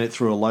and drain it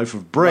through a loaf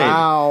of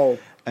bread,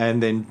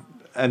 and then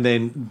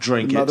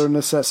drink Another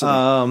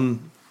necessity.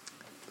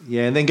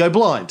 Yeah, and then go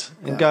blind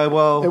and go,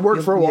 well... It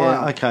worked for a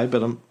while. Yeah, okay,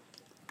 but I'm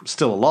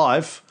still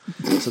alive,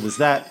 so there's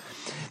that.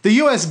 The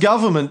US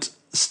government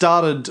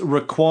started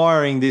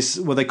requiring this,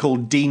 what they call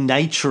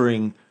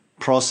denaturing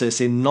process,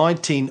 in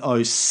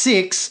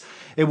 1906.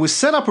 It was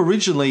set up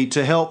originally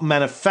to help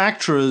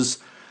manufacturers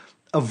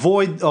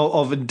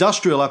of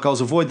industrial alcohols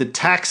avoid the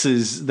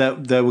taxes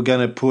that they were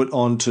going to put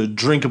onto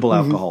drinkable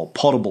alcohol,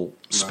 potable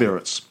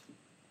spirits.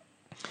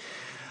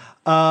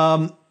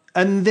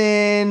 And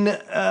then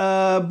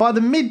by the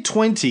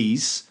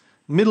mid-20s,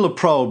 middle of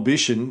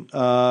Prohibition,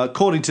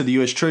 according to the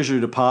US Treasury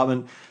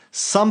Department,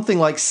 something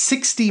like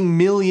 60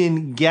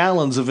 million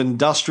gallons of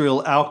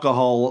industrial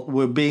alcohol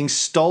were being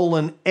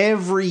stolen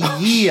every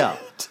year.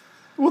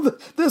 Well,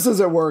 this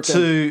isn't working.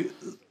 To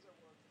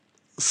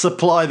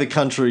supply the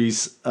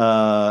country's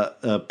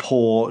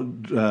poor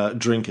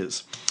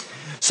drinkers.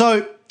 So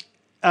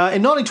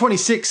in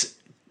 1926,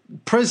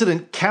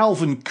 President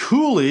Calvin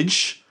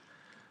Coolidge...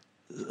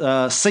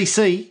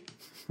 CC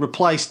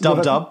replaced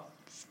Dub Dub.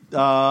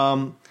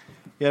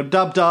 You had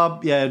Dub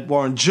Dub, you had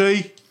Warren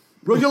G,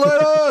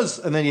 regulators,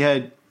 and then you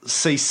had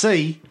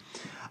CC.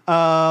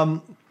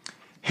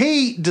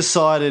 He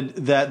decided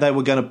that they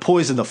were going to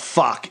poison the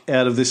fuck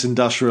out of this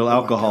industrial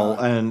alcohol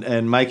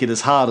and make it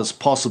as hard as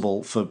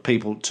possible for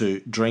people to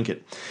drink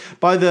it.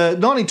 By the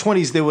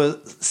 1920s, there were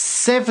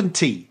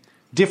 70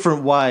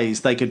 different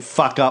ways they could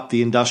fuck up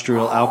the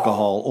industrial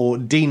alcohol, or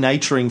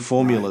denaturing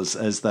formulas,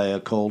 as they are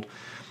called.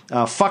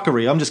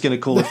 Fuckery. I'm just going to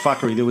call it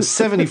fuckery. There were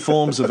 70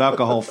 forms of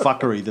alcohol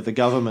fuckery that the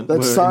government were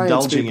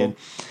indulging in.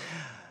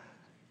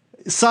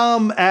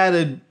 Some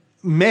added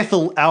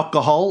methyl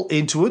alcohol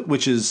into it,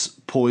 which is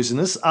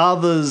poisonous.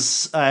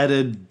 Others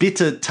added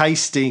bitter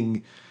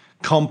tasting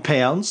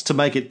compounds to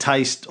make it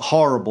taste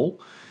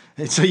horrible.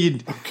 And so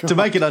to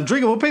make it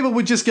undrinkable, people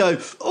would just go,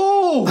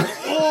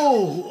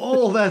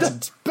 oh,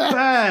 that's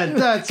bad.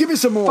 That's give me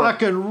some more.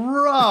 Fucking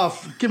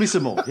rough. Give me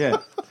some more.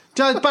 Yeah.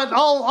 But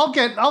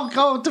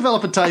I'll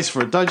develop a taste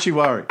for it. Don't you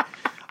worry.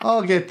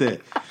 I'll get there.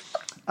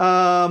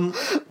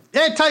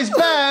 It tastes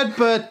bad,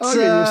 but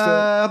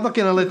I'm not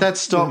going to let that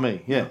stop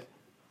me. Yeah.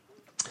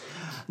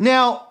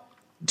 Now,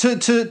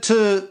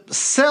 to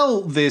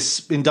sell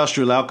this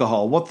industrial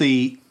alcohol, what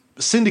the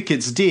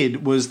syndicates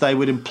did was they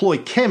would employ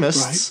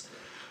chemists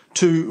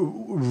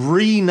to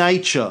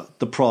renature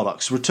the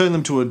products, return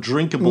them to a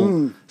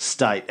drinkable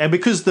state. And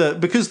because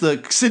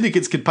the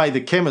syndicates could pay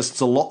the chemists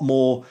a lot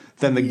more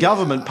than the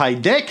government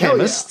paid their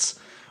chemists,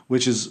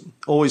 which is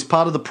always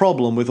part of the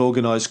problem with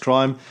organised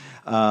crime,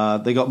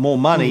 they got more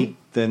money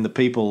than the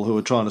people who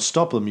were trying to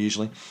stop them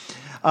usually.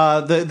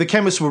 The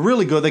chemists were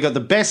really good. They got the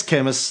best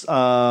chemists.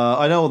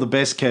 I know all the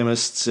best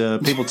chemists.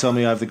 People tell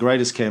me I have the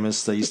greatest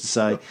chemists, they used to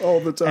say. All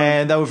the time.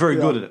 And they were very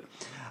good at it.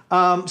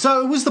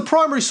 So it was the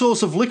primary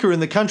source of liquor in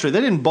the country.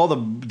 They didn't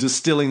bother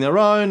distilling their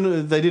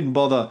own. They didn't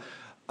bother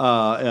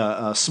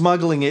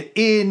smuggling it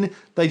in.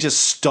 They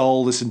just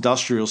stole this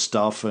industrial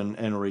stuff and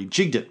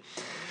rejigged it.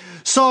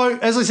 So,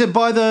 as I said,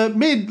 by the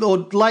mid or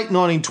late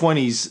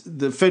 1920s,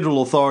 the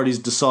federal authorities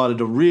decided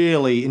to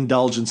really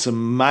indulge in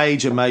some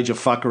major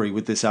fuckery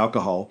with this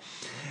alcohol.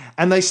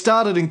 And they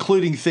started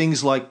including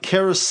things like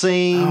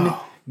kerosene,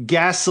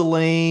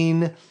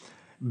 gasoline,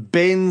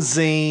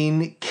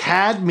 benzene,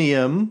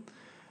 cadmium,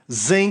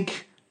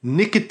 zinc,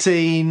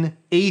 nicotine,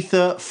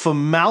 ether,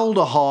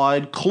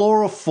 formaldehyde,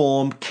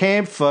 chloroform,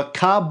 camphor,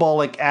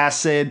 carbolic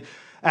acid,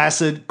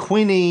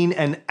 quinine,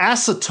 and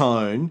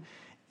acetone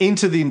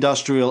into the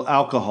industrial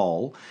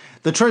alcohol.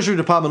 The Treasury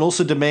Department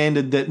also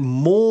demanded that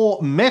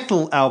more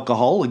methyl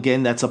alcohol,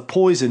 again, that's a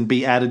poison,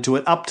 be added to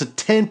it, up to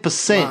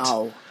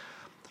 10%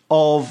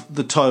 of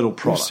the total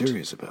product. I'm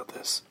serious about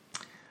this.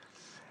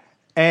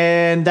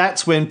 And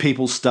that's when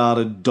people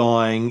started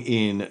dying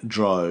in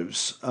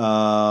droves.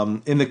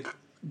 In the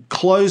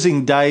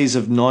closing days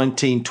of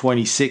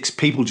 1926,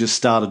 people just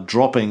started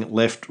dropping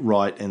left,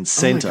 right, and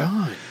centre.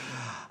 Oh,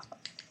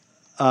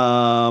 my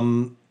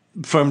God.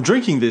 From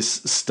drinking this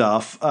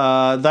stuff,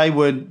 they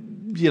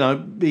would,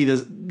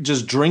 either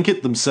just drink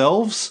it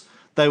themselves.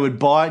 They would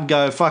buy it and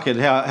go, fuck it,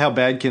 how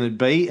bad can it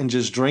be, and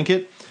just drink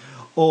it.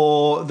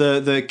 Or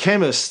the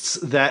chemists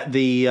that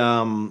the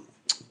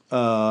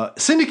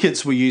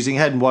syndicates were using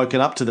hadn't woken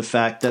up to the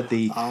fact that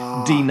the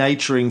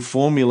denaturing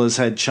formulas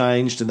had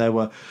changed and they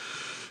were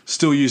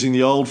still using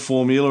the old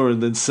formula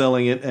and then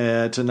selling it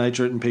to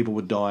nature it, and people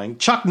were dying.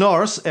 Chuck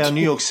Norris, our New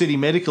York City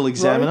medical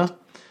examiner,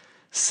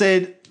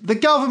 said, "The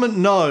government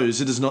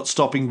knows it is not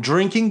stopping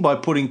drinking by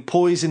putting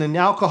poison in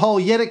alcohol,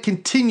 yet it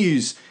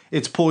continues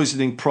its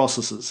poisoning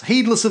processes,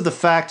 heedless of the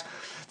fact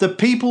that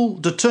people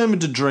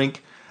determined to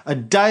drink are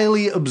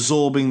daily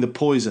absorbing the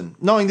poison.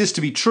 Knowing this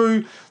to be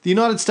true, the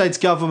United States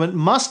government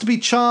must be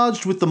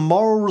charged with the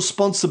moral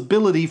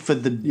responsibility for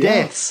the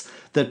deaths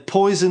that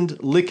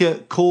poisoned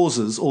liquor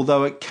causes,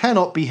 although it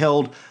cannot be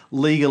held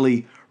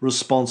legally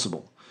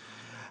responsible."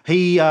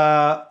 He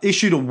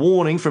issued a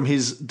warning from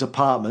his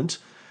department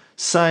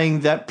saying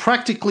that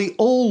practically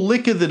all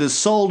liquor that is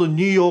sold in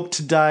New York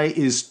today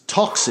is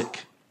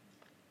toxic.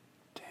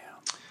 Damn.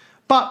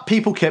 But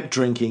people kept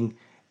drinking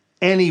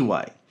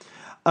anyway.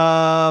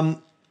 Now,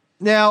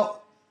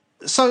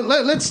 so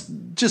let's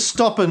just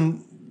stop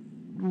and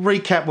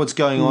recap what's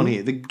going on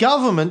here. The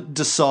government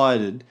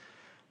decided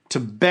to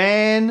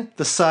ban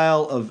the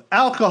sale of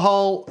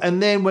alcohol,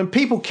 and then when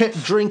people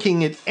kept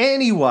drinking it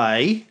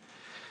anyway,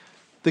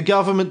 the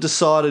government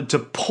decided to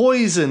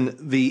poison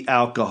the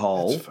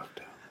alcohol.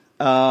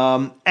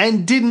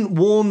 And didn't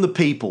warn the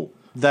people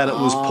that it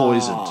was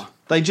poisoned.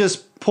 They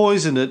just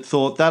poisoned it,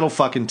 thought that'll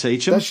fucking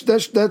teach them.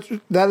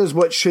 That is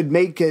what should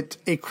make it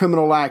a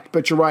criminal act.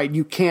 But you're right,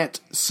 you can't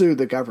sue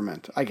the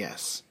government, I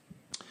guess.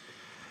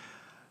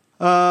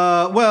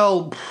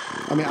 Well,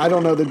 I mean, I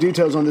don't know the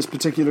details on this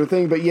particular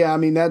thing, but yeah, I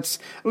mean, that's,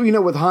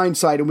 with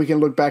hindsight, and we can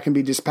look back and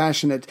be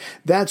dispassionate,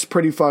 that's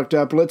pretty fucked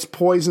up. Let's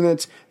poison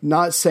it,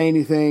 not say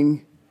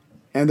anything,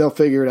 and they'll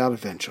figure it out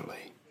eventually.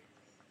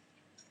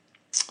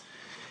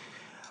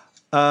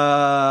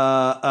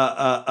 Chuck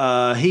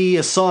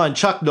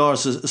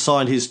Norris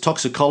assigned his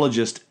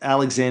toxicologist,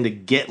 Alexander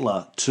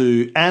Gettler,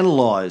 to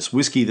analyse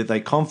whiskey that they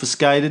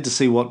confiscated to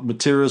see what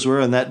materials were,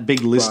 and that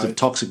big list of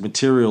toxic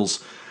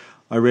materials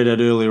I read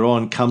out earlier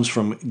on comes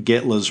from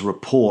Gettler's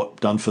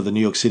report done for the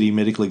New York City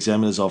Medical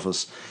Examiner's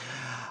Office.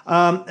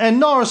 And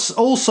Norris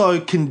also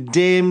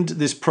condemned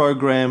this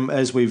program,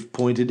 as we've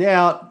pointed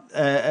out,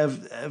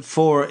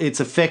 for its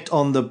effect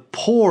on the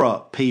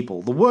poorer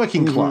people, the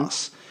working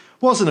class.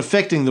 Wasn't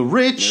affecting the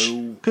rich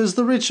because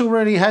the rich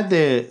already had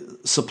their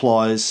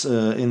supplies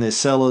in their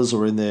cellars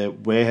or in their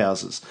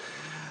warehouses.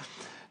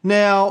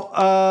 Now,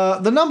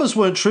 the numbers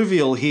weren't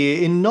trivial here.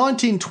 In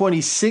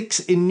 1926,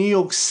 in New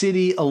York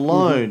City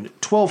alone,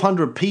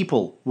 1,200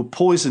 people were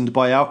poisoned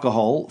by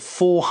alcohol,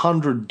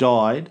 400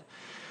 died.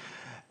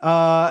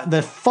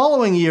 The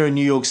following year in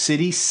New York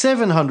City,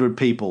 700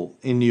 people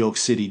in New York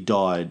City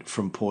died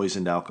from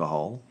poisoned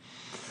alcohol.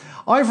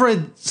 I've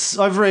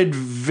read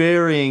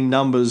varying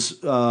numbers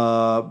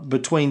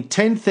between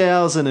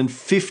 10,000 and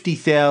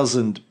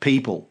 50,000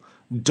 people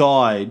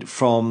died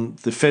from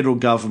the federal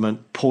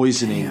government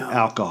poisoning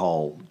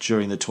alcohol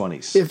during the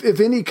 20s. If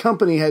any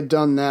company had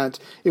done that,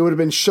 it would have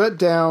been shut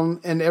down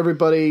and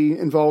everybody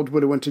involved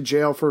would have went to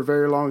jail for a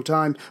very long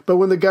time. But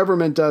when the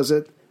government does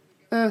it,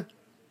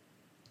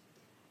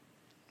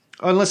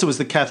 Unless it was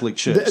the Catholic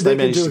Church. They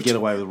managed to get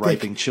away with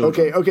raping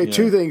children. Okay,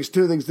 two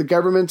things. The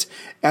government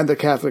and the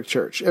Catholic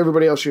Church.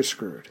 Everybody else, you're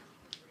screwed.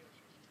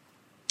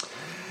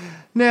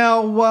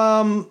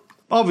 Now,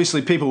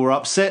 obviously people were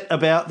upset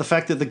about the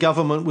fact that the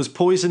government was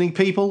poisoning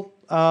people.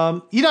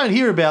 You don't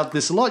hear about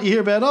this a lot. You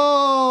hear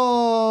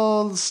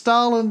about,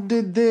 Stalin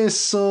did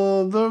this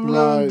or the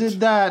Right. did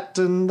that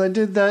and they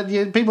did that.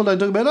 Yeah, people don't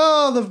talk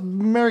about, the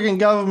American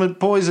government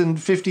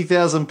poisoned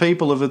 50,000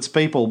 people of its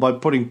people by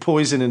putting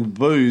poison in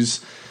booze.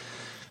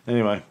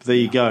 Anyway, there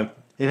you go.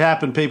 It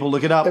happened, people.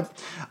 Look it up.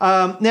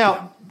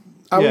 Now,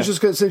 I was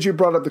just going to, since you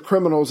brought up the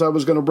criminals, I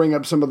was going to bring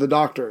up some of the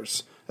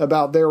doctors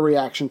about their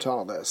reaction to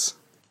all this.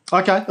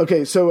 Okay.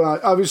 Okay, so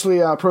obviously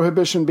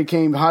prohibition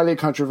became highly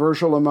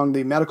controversial among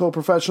the medical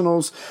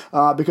professionals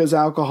because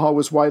alcohol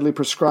was widely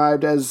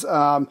prescribed as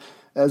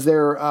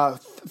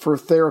for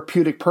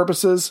therapeutic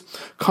purposes.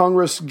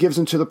 Congress gives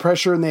into the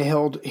pressure, and they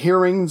held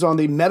hearings on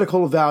the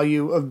medical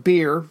value of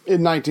beer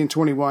in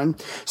 1921.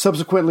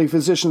 Subsequently,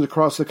 physicians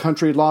across the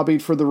country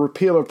lobbied for the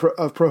repeal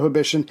of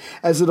prohibition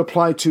as it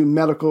applied to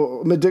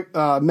medical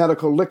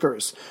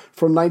liquors.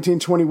 From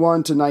 1921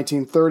 to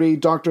 1930,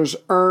 doctors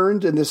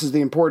earned, and this is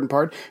the important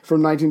part,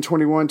 from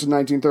 1921 to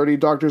 1930,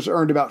 doctors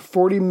earned about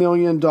 $40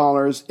 million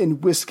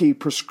in whiskey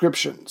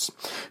prescriptions.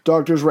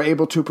 Doctors were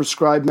able to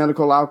prescribe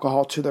medical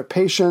alcohol to their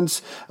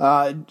patients.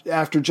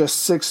 After just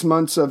 6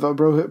 months of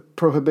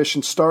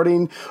prohibition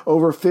starting,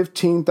 over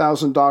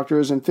 15,000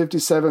 doctors and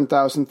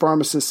 57,000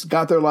 pharmacists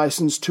got their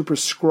license to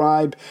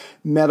prescribe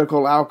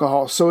medical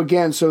alcohol. So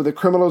the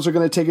criminals are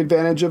going to take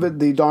advantage of it.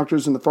 The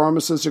doctors and the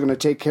pharmacists are going to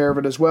take care of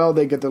it as well.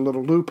 They get the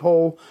little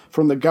loophole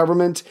from the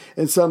government,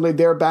 and suddenly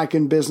they're back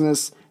in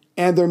business,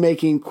 and they're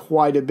making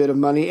quite a bit of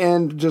money.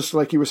 And just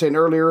like you were saying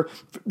earlier,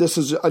 this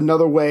is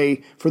another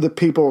way for the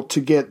people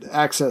to get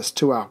access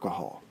to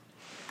alcohol.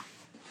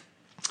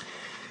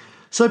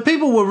 So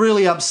people were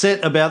really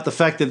upset about the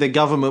fact that their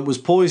government was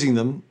poisoning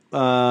them.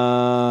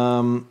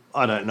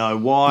 I don't know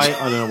why.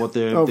 I don't know what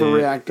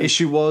their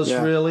issue was,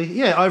 really.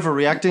 Yeah,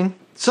 overreacting.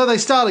 So they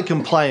started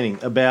complaining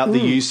about the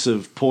use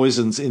of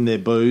poisons in their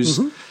booze.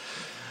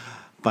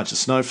 Bunch of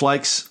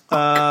snowflakes.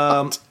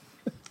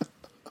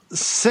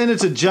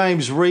 Senator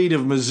James Reed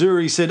of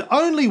Missouri said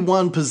only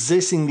one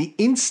possessing the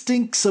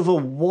instincts of a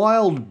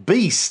wild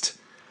beast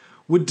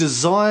would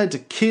desire to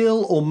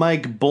kill or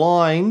make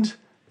blind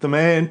the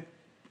man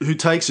who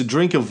takes a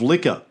drink of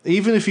liquor,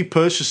 even if he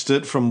purchased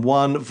it from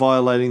one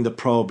violating the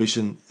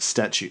prohibition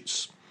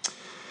statutes.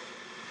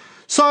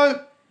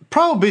 So,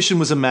 prohibition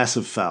was a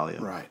massive failure.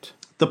 Right.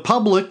 The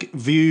public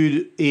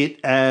viewed it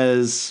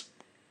as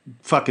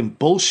fucking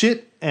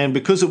bullshit, and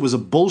because it was a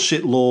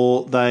bullshit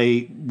law,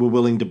 they were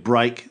willing to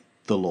break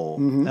the law.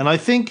 And I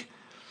think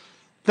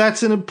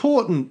that's an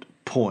important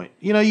point.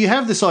 You know, you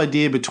have this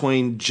idea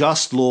between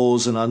just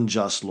laws and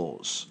unjust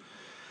laws.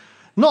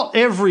 Not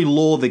every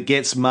law that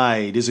gets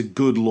made is a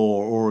good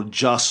law or a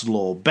just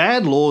law.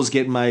 Bad laws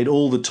get made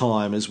all the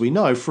time, as we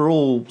know, for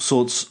all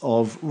sorts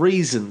of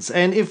reasons.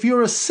 And if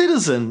you're a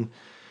citizen,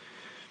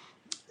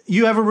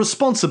 you have a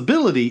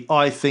responsibility,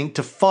 I think,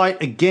 to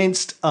fight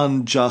against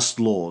unjust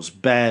laws,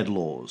 bad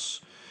laws.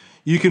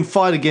 You can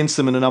fight against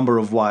them in a number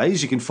of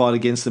ways. You can fight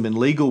against them in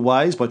legal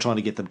ways by trying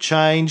to get them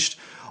changed,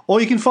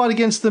 or you can fight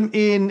against them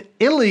in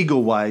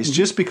illegal ways.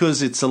 Just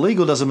because it's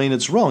illegal doesn't mean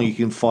it's wrong. You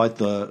can fight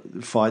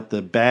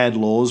the bad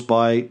laws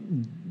by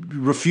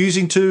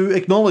refusing to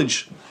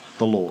acknowledge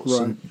the laws,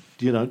 Right.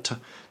 and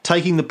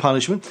taking the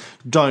punishment.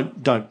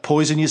 Don't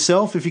poison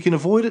yourself if you can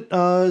avoid it.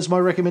 Is my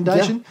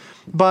recommendation. Yeah.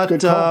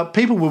 But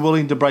people were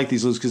willing to break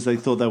these laws because they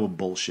thought they were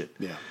bullshit.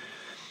 Yeah.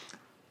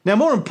 Now,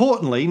 more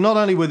importantly, not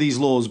only were these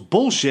laws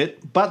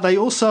bullshit, but they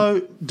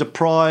also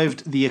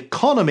deprived the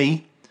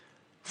economy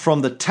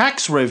from the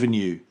tax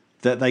revenue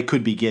that they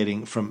could be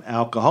getting from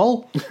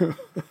alcohol.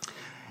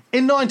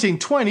 In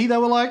 1920, they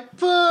were like,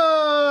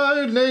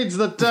 who needs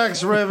the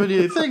tax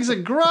revenue? Things are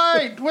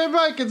great. We're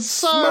making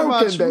so Smoking,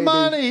 much baby.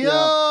 money.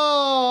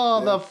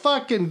 Yeah. The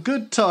fucking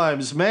good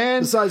times,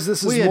 man. Besides,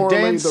 this is We are morally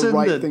the dancing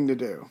right thing to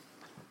do.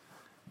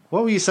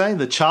 What were you saying?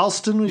 The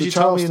Charleston, as you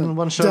told me in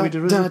one show we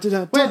did?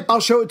 I'll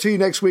show it to you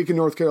next week in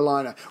North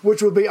Carolina,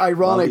 which would be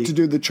ironic Lovely. to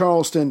do the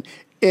Charleston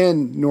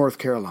in North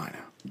Carolina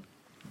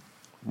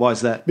Why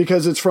is that?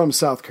 because it's from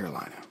South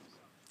Carolina.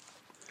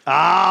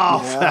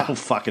 Oh, Yeah. that'll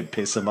fucking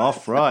piss him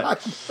off, right?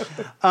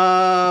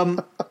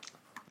 And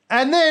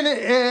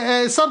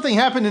then something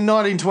happened in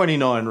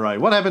 1929, Ray.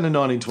 What happened in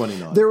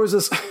 1929? There was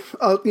this,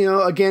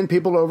 again,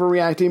 people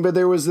overreacting, but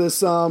there was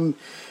this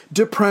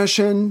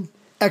depression,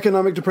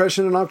 economic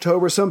depression in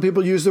October. Some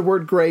people use the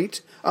word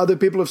great. Other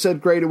people have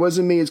said great. It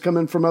wasn't me. It's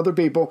coming from other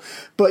people.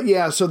 But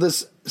yeah, so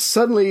this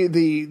suddenly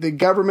the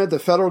government, the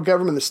federal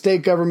government, the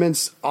state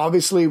governments,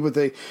 obviously with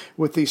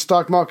the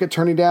stock market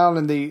turning down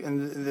and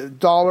the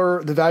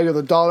dollar, the value of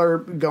the dollar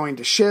going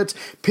to shit,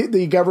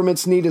 the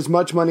governments need as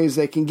much money as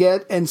they can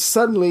get, and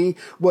suddenly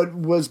what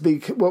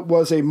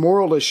was a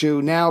moral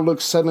issue now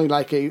looks suddenly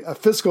like a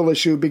fiscal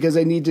issue because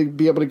they need to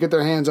be able to get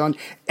their hands on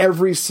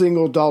every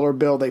single dollar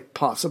bill they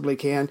possibly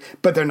can,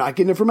 but they're not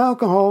getting it from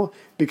alcohol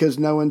because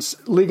no one's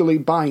legally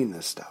buying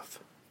this stuff.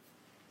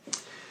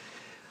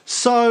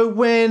 So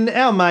when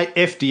our mate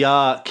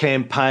FDR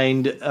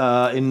campaigned in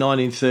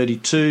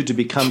 1932 to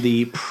become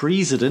the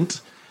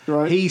president,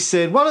 Right. He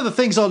said, one of the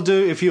things I'll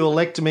do if you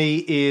elect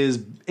me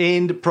is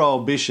end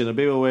prohibition. And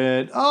people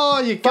went,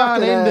 oh, you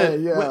can't end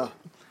it. Yeah.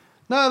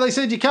 No, they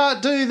said you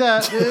can't do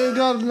that. You've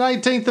got an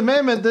 18th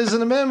Amendment. There's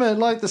an amendment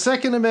like the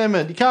Second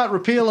Amendment. You can't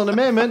repeal an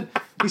amendment.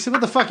 He said, what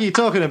the fuck are you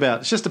talking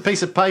about? It's just a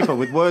piece of paper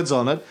with words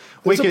on it.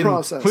 It's a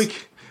process.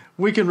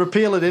 We can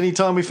repeal it any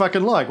time we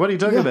fucking like. What are you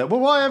talking about?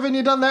 Well, why haven't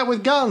you done that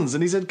with guns?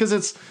 And he said, because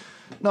it's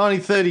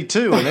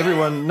 1932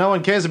 and no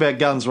one cares about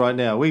guns right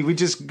now. We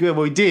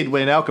did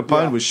when Al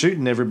Capone was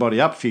shooting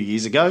everybody up a few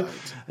years ago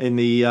in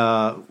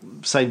the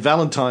St.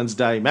 Valentine's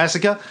Day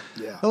massacre.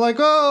 Yeah. They're like,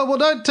 oh, well,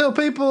 don't tell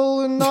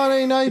people in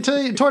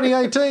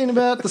 2018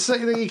 about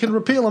that you can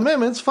repeal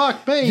amendments.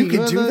 Fuck me. You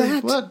can do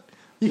that? What?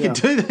 You can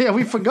do that? Yeah,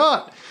 we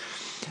forgot.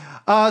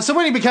 So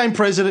when he became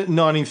president in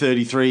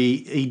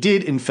 1933, he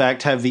did, in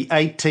fact, have the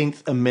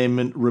 18th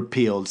Amendment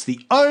repealed. It's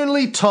the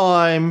only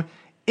time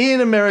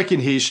in American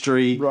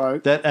history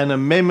that an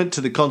amendment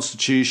to the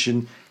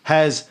Constitution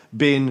has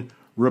been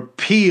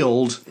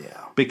repealed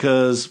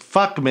because,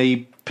 fuck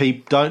me,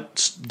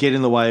 don't get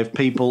in the way of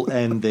people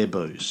and their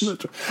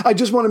booze. I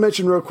just want to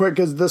mention real quick,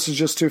 because this is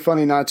just too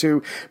funny not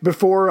to,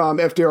 before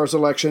FDR's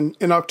election,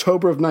 in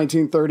October of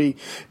 1930,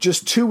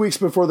 just 2 weeks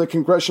before the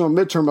congressional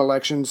midterm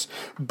elections,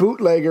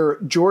 bootlegger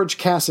George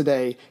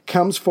Cassaday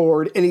comes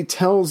forward and he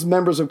tells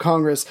members of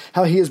Congress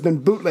how he has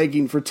been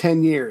bootlegging for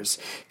 10 years.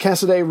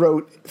 Cassaday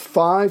wrote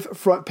 5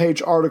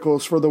 front-page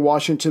articles for the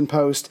Washington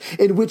Post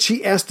in which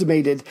he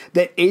estimated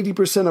that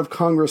 80% of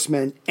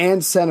congressmen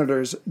and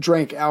senators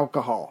drank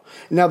alcohol.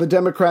 Now, the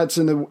Democrats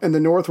in the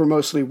North were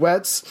mostly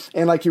wets,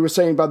 and like you were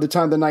saying, by the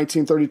time the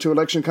 1932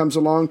 election comes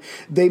along,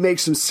 they make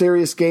some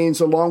serious gains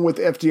along with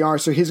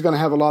FDR, so he's going to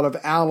have a lot of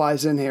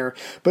allies in here.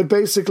 But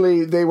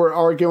basically, they were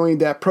arguing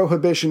that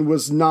prohibition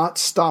was not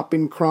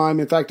stopping crime.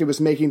 In fact, it was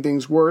making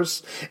things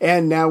worse,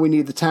 and now we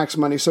need the tax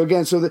money. So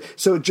again,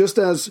 so just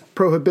as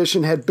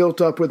prohibition had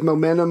built up with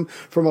momentum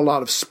from a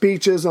lot of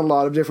speeches and a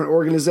lot of different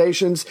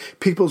organizations,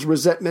 people's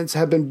resentments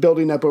have been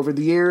building up over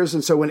the years,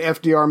 and so when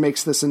FDR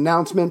makes this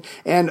announcement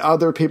and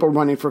other people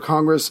running for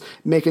Congress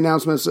make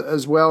announcements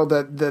as well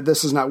that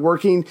this is not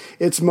working,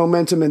 it's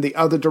momentum in the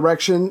other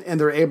direction, and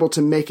they're able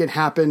to make it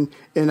happen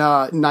in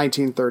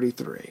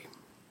 1933.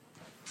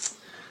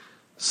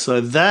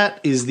 So that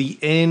is the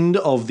end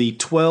of the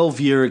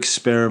 12-year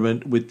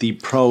experiment with the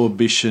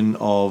prohibition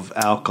of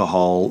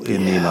alcohol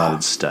in the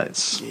United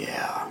States.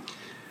 Yeah.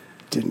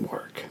 Didn't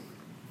work.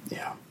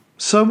 Yeah.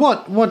 So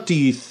what do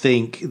you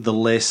think the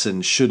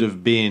lesson should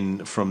have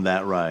been from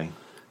that, Ray?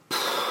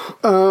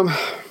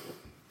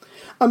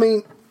 I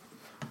mean,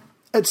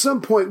 at some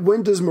point,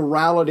 when does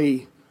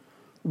morality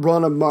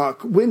run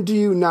amok? When do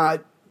you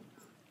not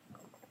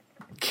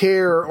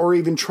care or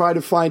even try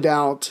to find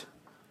out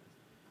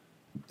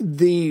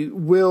the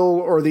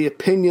will or the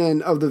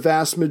opinion of the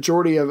vast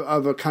majority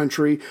of a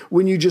country,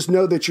 when you just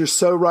know that you're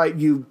so right,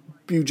 you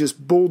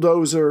just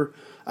bulldozer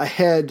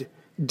ahead,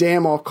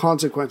 damn all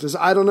consequences?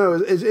 I don't know.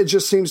 It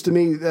just seems to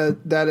me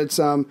that it's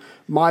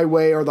my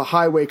way or the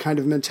highway kind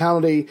of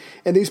mentality.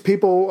 And these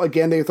people,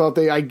 again, they thought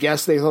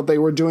they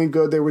were doing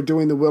good. They were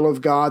doing the will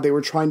of God. They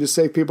were trying to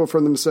save people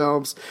from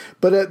themselves.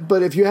 But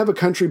if you have a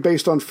country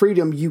based on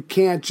freedom, you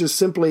can't just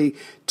simply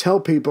tell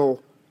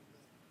people,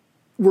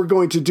 we're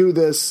going to do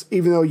this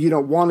even though you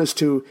don't want us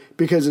to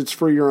because it's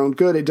for your own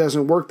good. It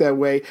doesn't work that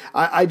way.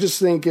 I just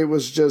think it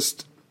was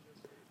just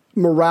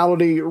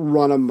morality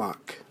run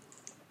amok.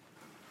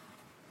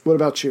 What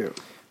about you?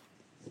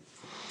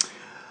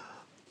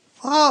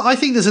 I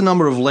think there's a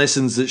number of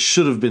lessons that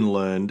should have been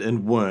learned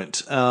and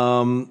weren't.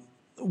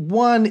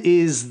 One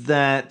is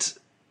that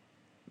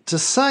to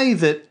say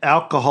that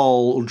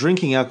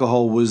drinking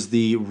alcohol was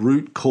the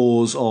root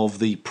cause of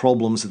the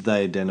problems that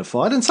they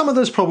identified, and some of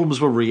those problems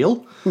were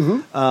real.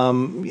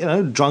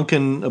 Mm-hmm.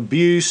 Drunken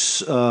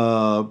abuse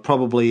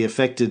probably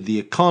affected the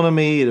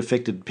economy, it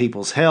affected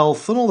people's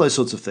health, and all those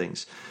sorts of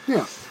things.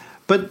 Yeah.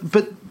 But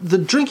the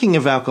drinking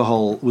of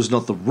alcohol was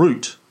not the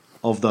root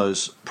of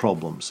those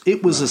problems.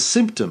 It was a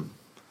symptom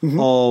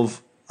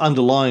of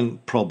underlying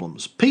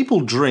problems. People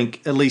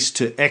drink, at least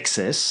to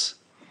excess,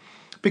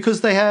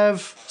 because they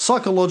have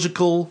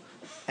psychological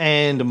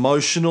and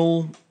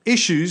emotional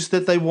issues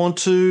that they want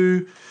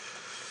to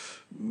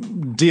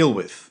deal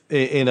with.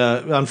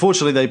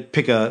 Unfortunately, they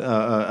pick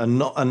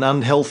an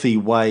unhealthy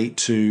way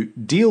to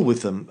deal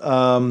with them.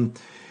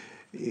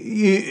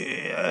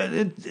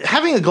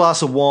 Having a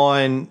glass of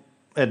wine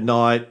at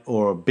night,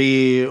 or a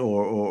beer,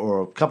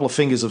 or a couple of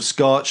fingers of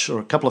scotch, or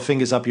a couple of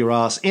fingers up your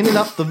ass, in and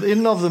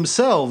of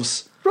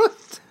themselves,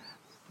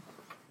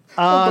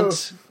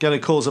 aren't going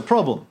to cause a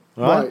problem,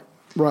 right?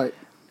 Right.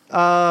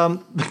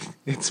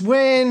 It's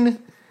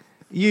when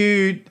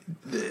you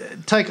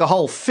take a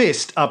whole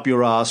fist up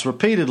your ass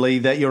repeatedly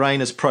that your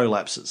anus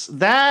prolapses.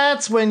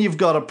 That's when you've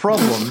got a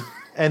problem,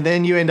 and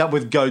then you end up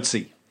with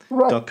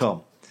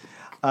goatsy.com.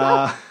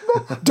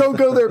 Don't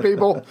go there,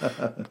 people.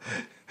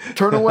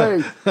 Turn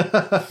away.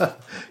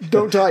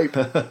 Don't type.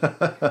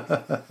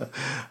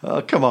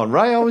 Oh, come on,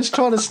 Ray. I was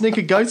trying to sneak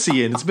a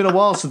goatsy in. It's been a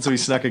while since we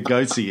snuck a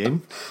goatsy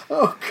in.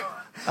 Oh, God.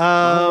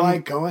 All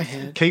right, go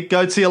ahead. Keep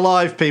Goatsy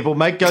alive, people.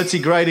 Make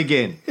Goatsy great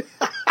again.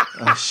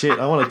 Oh, shit.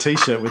 I want a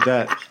T-shirt with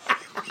that.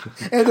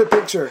 And a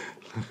picture.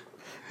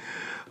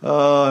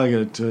 Oh, I'm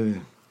going to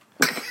do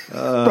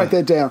Write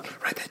that down.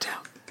 Write that down.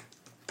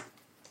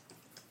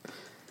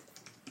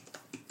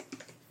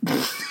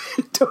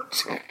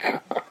 Don't you?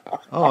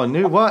 Oh,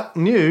 new what?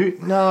 New?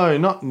 No,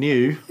 not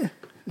new.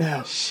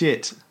 No.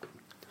 Shit.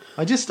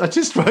 I just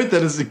wrote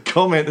that as a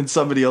comment in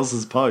somebody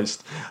else's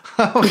post.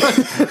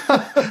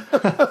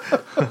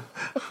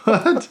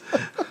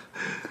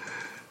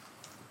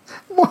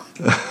 What?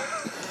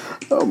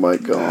 Oh my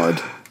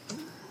God.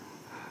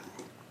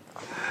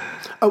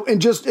 Oh,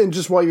 and just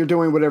while you're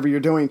doing whatever you're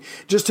doing,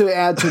 just to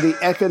add to the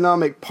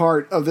economic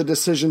part of the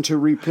decision to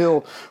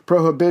repeal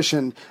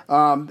prohibition,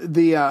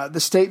 the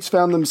states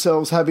found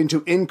themselves having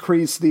to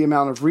increase the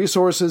amount of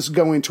resources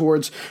going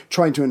towards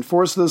trying to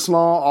enforce this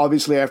law.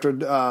 Obviously, after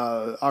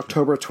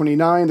October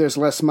 29, there's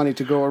less money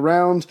to go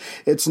around.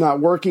 It's not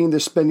working. They're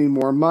spending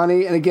more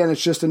money, and again,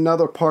 it's just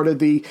another part of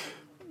the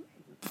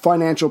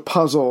financial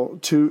puzzle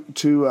to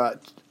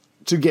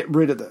get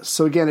rid of this.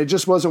 So again, it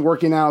just wasn't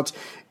working out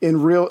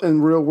in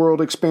real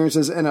world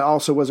experiences, and it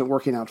also wasn't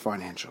working out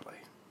financially.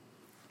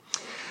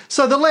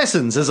 So the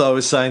lessons, as I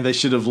was saying, they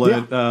should have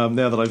learned.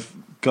 Now that I've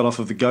got off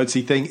of the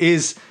Goatsy thing,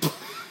 is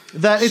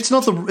that it's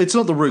not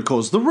the root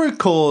cause. The root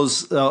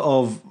cause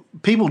of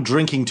people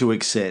drinking to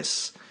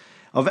excess,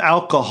 of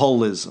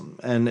alcoholism,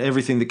 and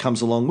everything that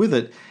comes along with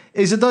it,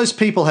 is that those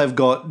people have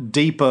got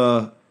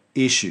deeper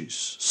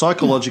issues,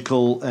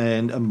 psychological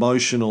and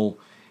emotional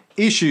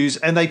issues,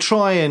 and they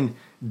try and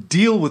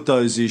deal with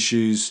those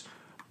issues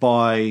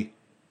by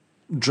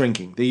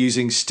drinking. They're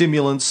using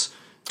stimulants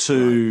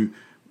to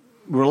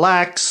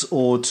relax,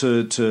 or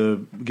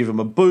to give them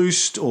a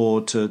boost,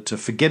 or to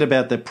forget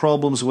about their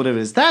problems, whatever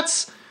it is.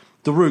 That's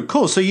the root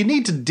cause. So you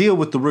need to deal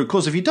with the root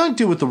cause. If you don't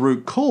deal with the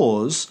root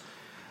cause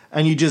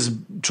and you just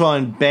try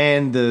and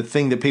ban the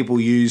thing that people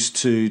use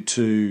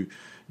to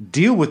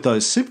deal with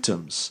those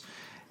symptoms,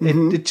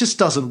 it just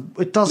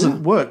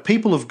doesn't work.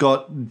 People have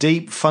got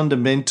deep,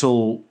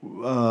 fundamental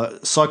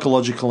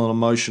psychological and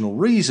emotional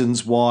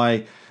reasons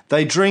why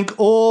they drink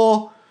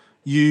or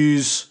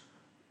use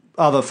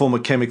other form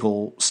of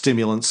chemical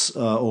stimulants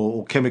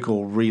or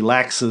chemical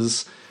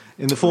relaxers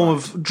in the form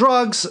of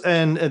drugs.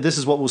 And this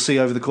is what we'll see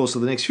over the course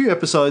of the next few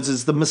episodes,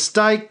 is the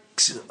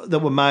mistakes that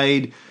were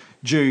made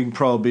during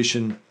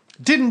Prohibition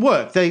didn't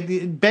work.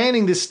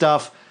 Banning this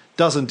stuff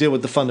doesn't deal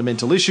with the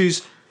fundamental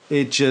issues.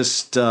 It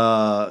just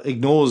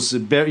ignores,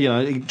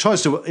 it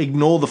tries to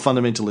ignore the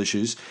fundamental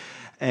issues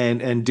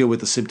and deal with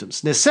the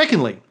symptoms. Now,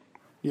 secondly,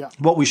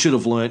 what we should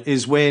have learned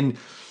is when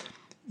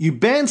you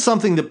ban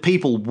something that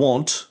people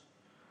want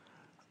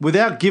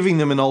without giving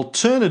them an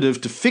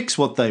alternative to fix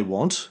what they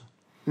want,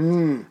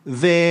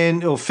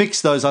 then, or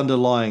fix those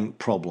underlying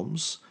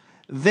problems,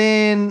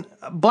 then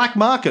black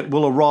market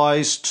will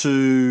arise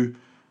to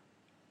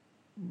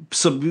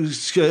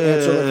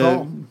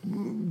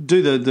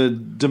do the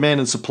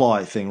demand and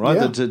supply thing,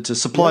 right? To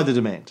supply the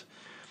demand.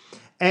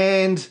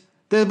 And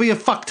there'll be a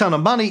fuck ton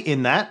of money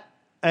in that,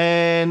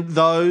 and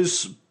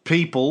those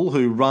people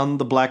who run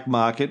the black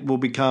market will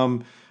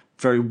become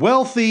very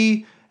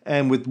wealthy,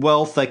 and with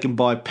wealth they can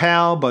buy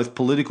power, both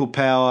political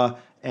power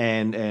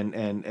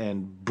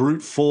and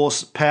brute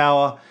force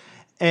power,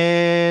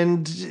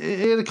 and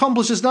it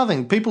accomplishes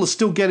nothing. People are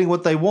still getting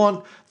what they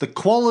want. The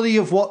quality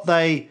of what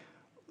they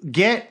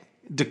get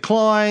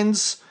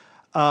declines,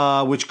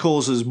 which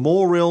causes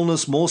more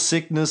illness, more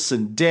sickness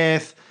and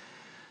death.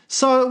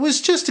 So it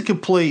was just a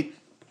complete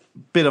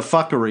bit of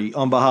fuckery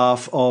on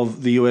behalf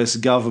of the US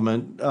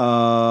government.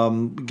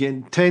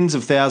 Again, tens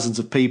of thousands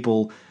of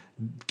people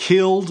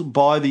killed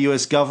by the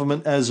US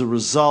government as a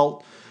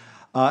result.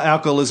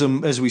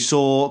 Alcoholism, as we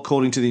saw,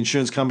 according to the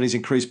insurance companies,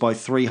 increased by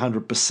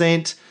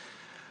 300%.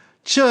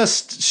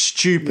 Just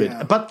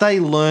stupid. But they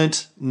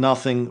learnt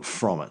nothing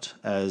from it,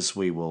 as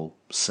we will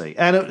see.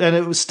 And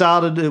it was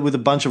started with a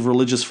bunch of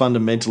religious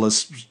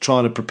fundamentalists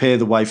trying to prepare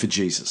the way for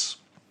Jesus.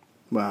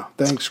 Wow.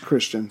 Thanks,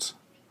 Christians.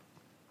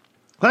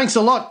 Thanks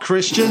a lot,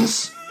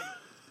 Christians.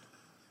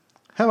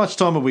 How much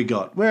time have we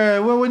got?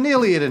 We're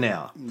nearly at an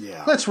hour.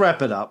 Yeah. Let's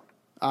wrap it up.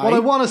 What I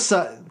want to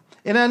say,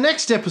 in our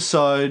next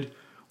episode,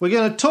 we're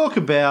going to talk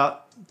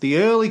about the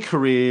early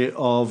career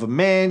of a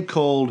man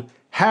called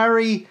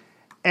Harry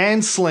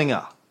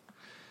Anslinger.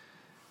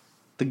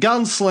 The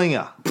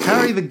gunslinger.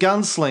 Harry the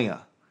gunslinger.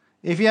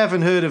 If you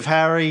haven't heard of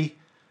Harry,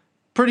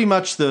 pretty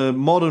much the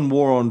modern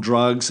war on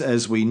drugs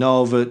as we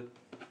know of it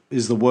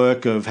is the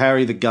work of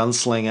Harry the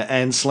gunslinger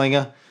and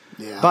slinger.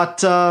 Yeah.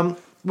 But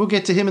we'll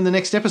get to him in the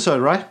next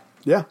episode, right?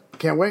 Yeah,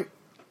 can't wait.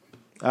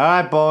 All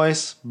right,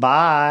 boys.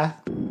 Bye.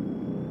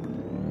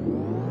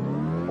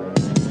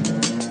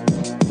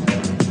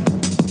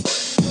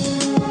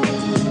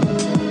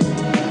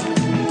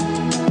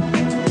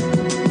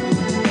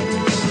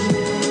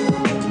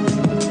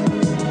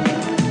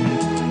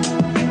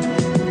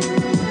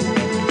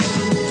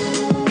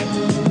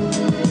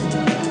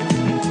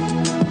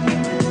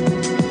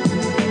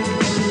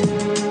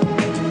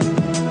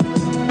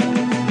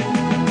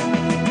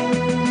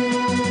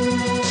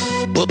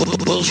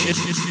 Bullshit.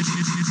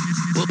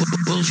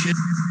 Bullshit.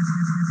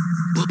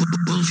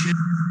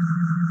 Bullshit.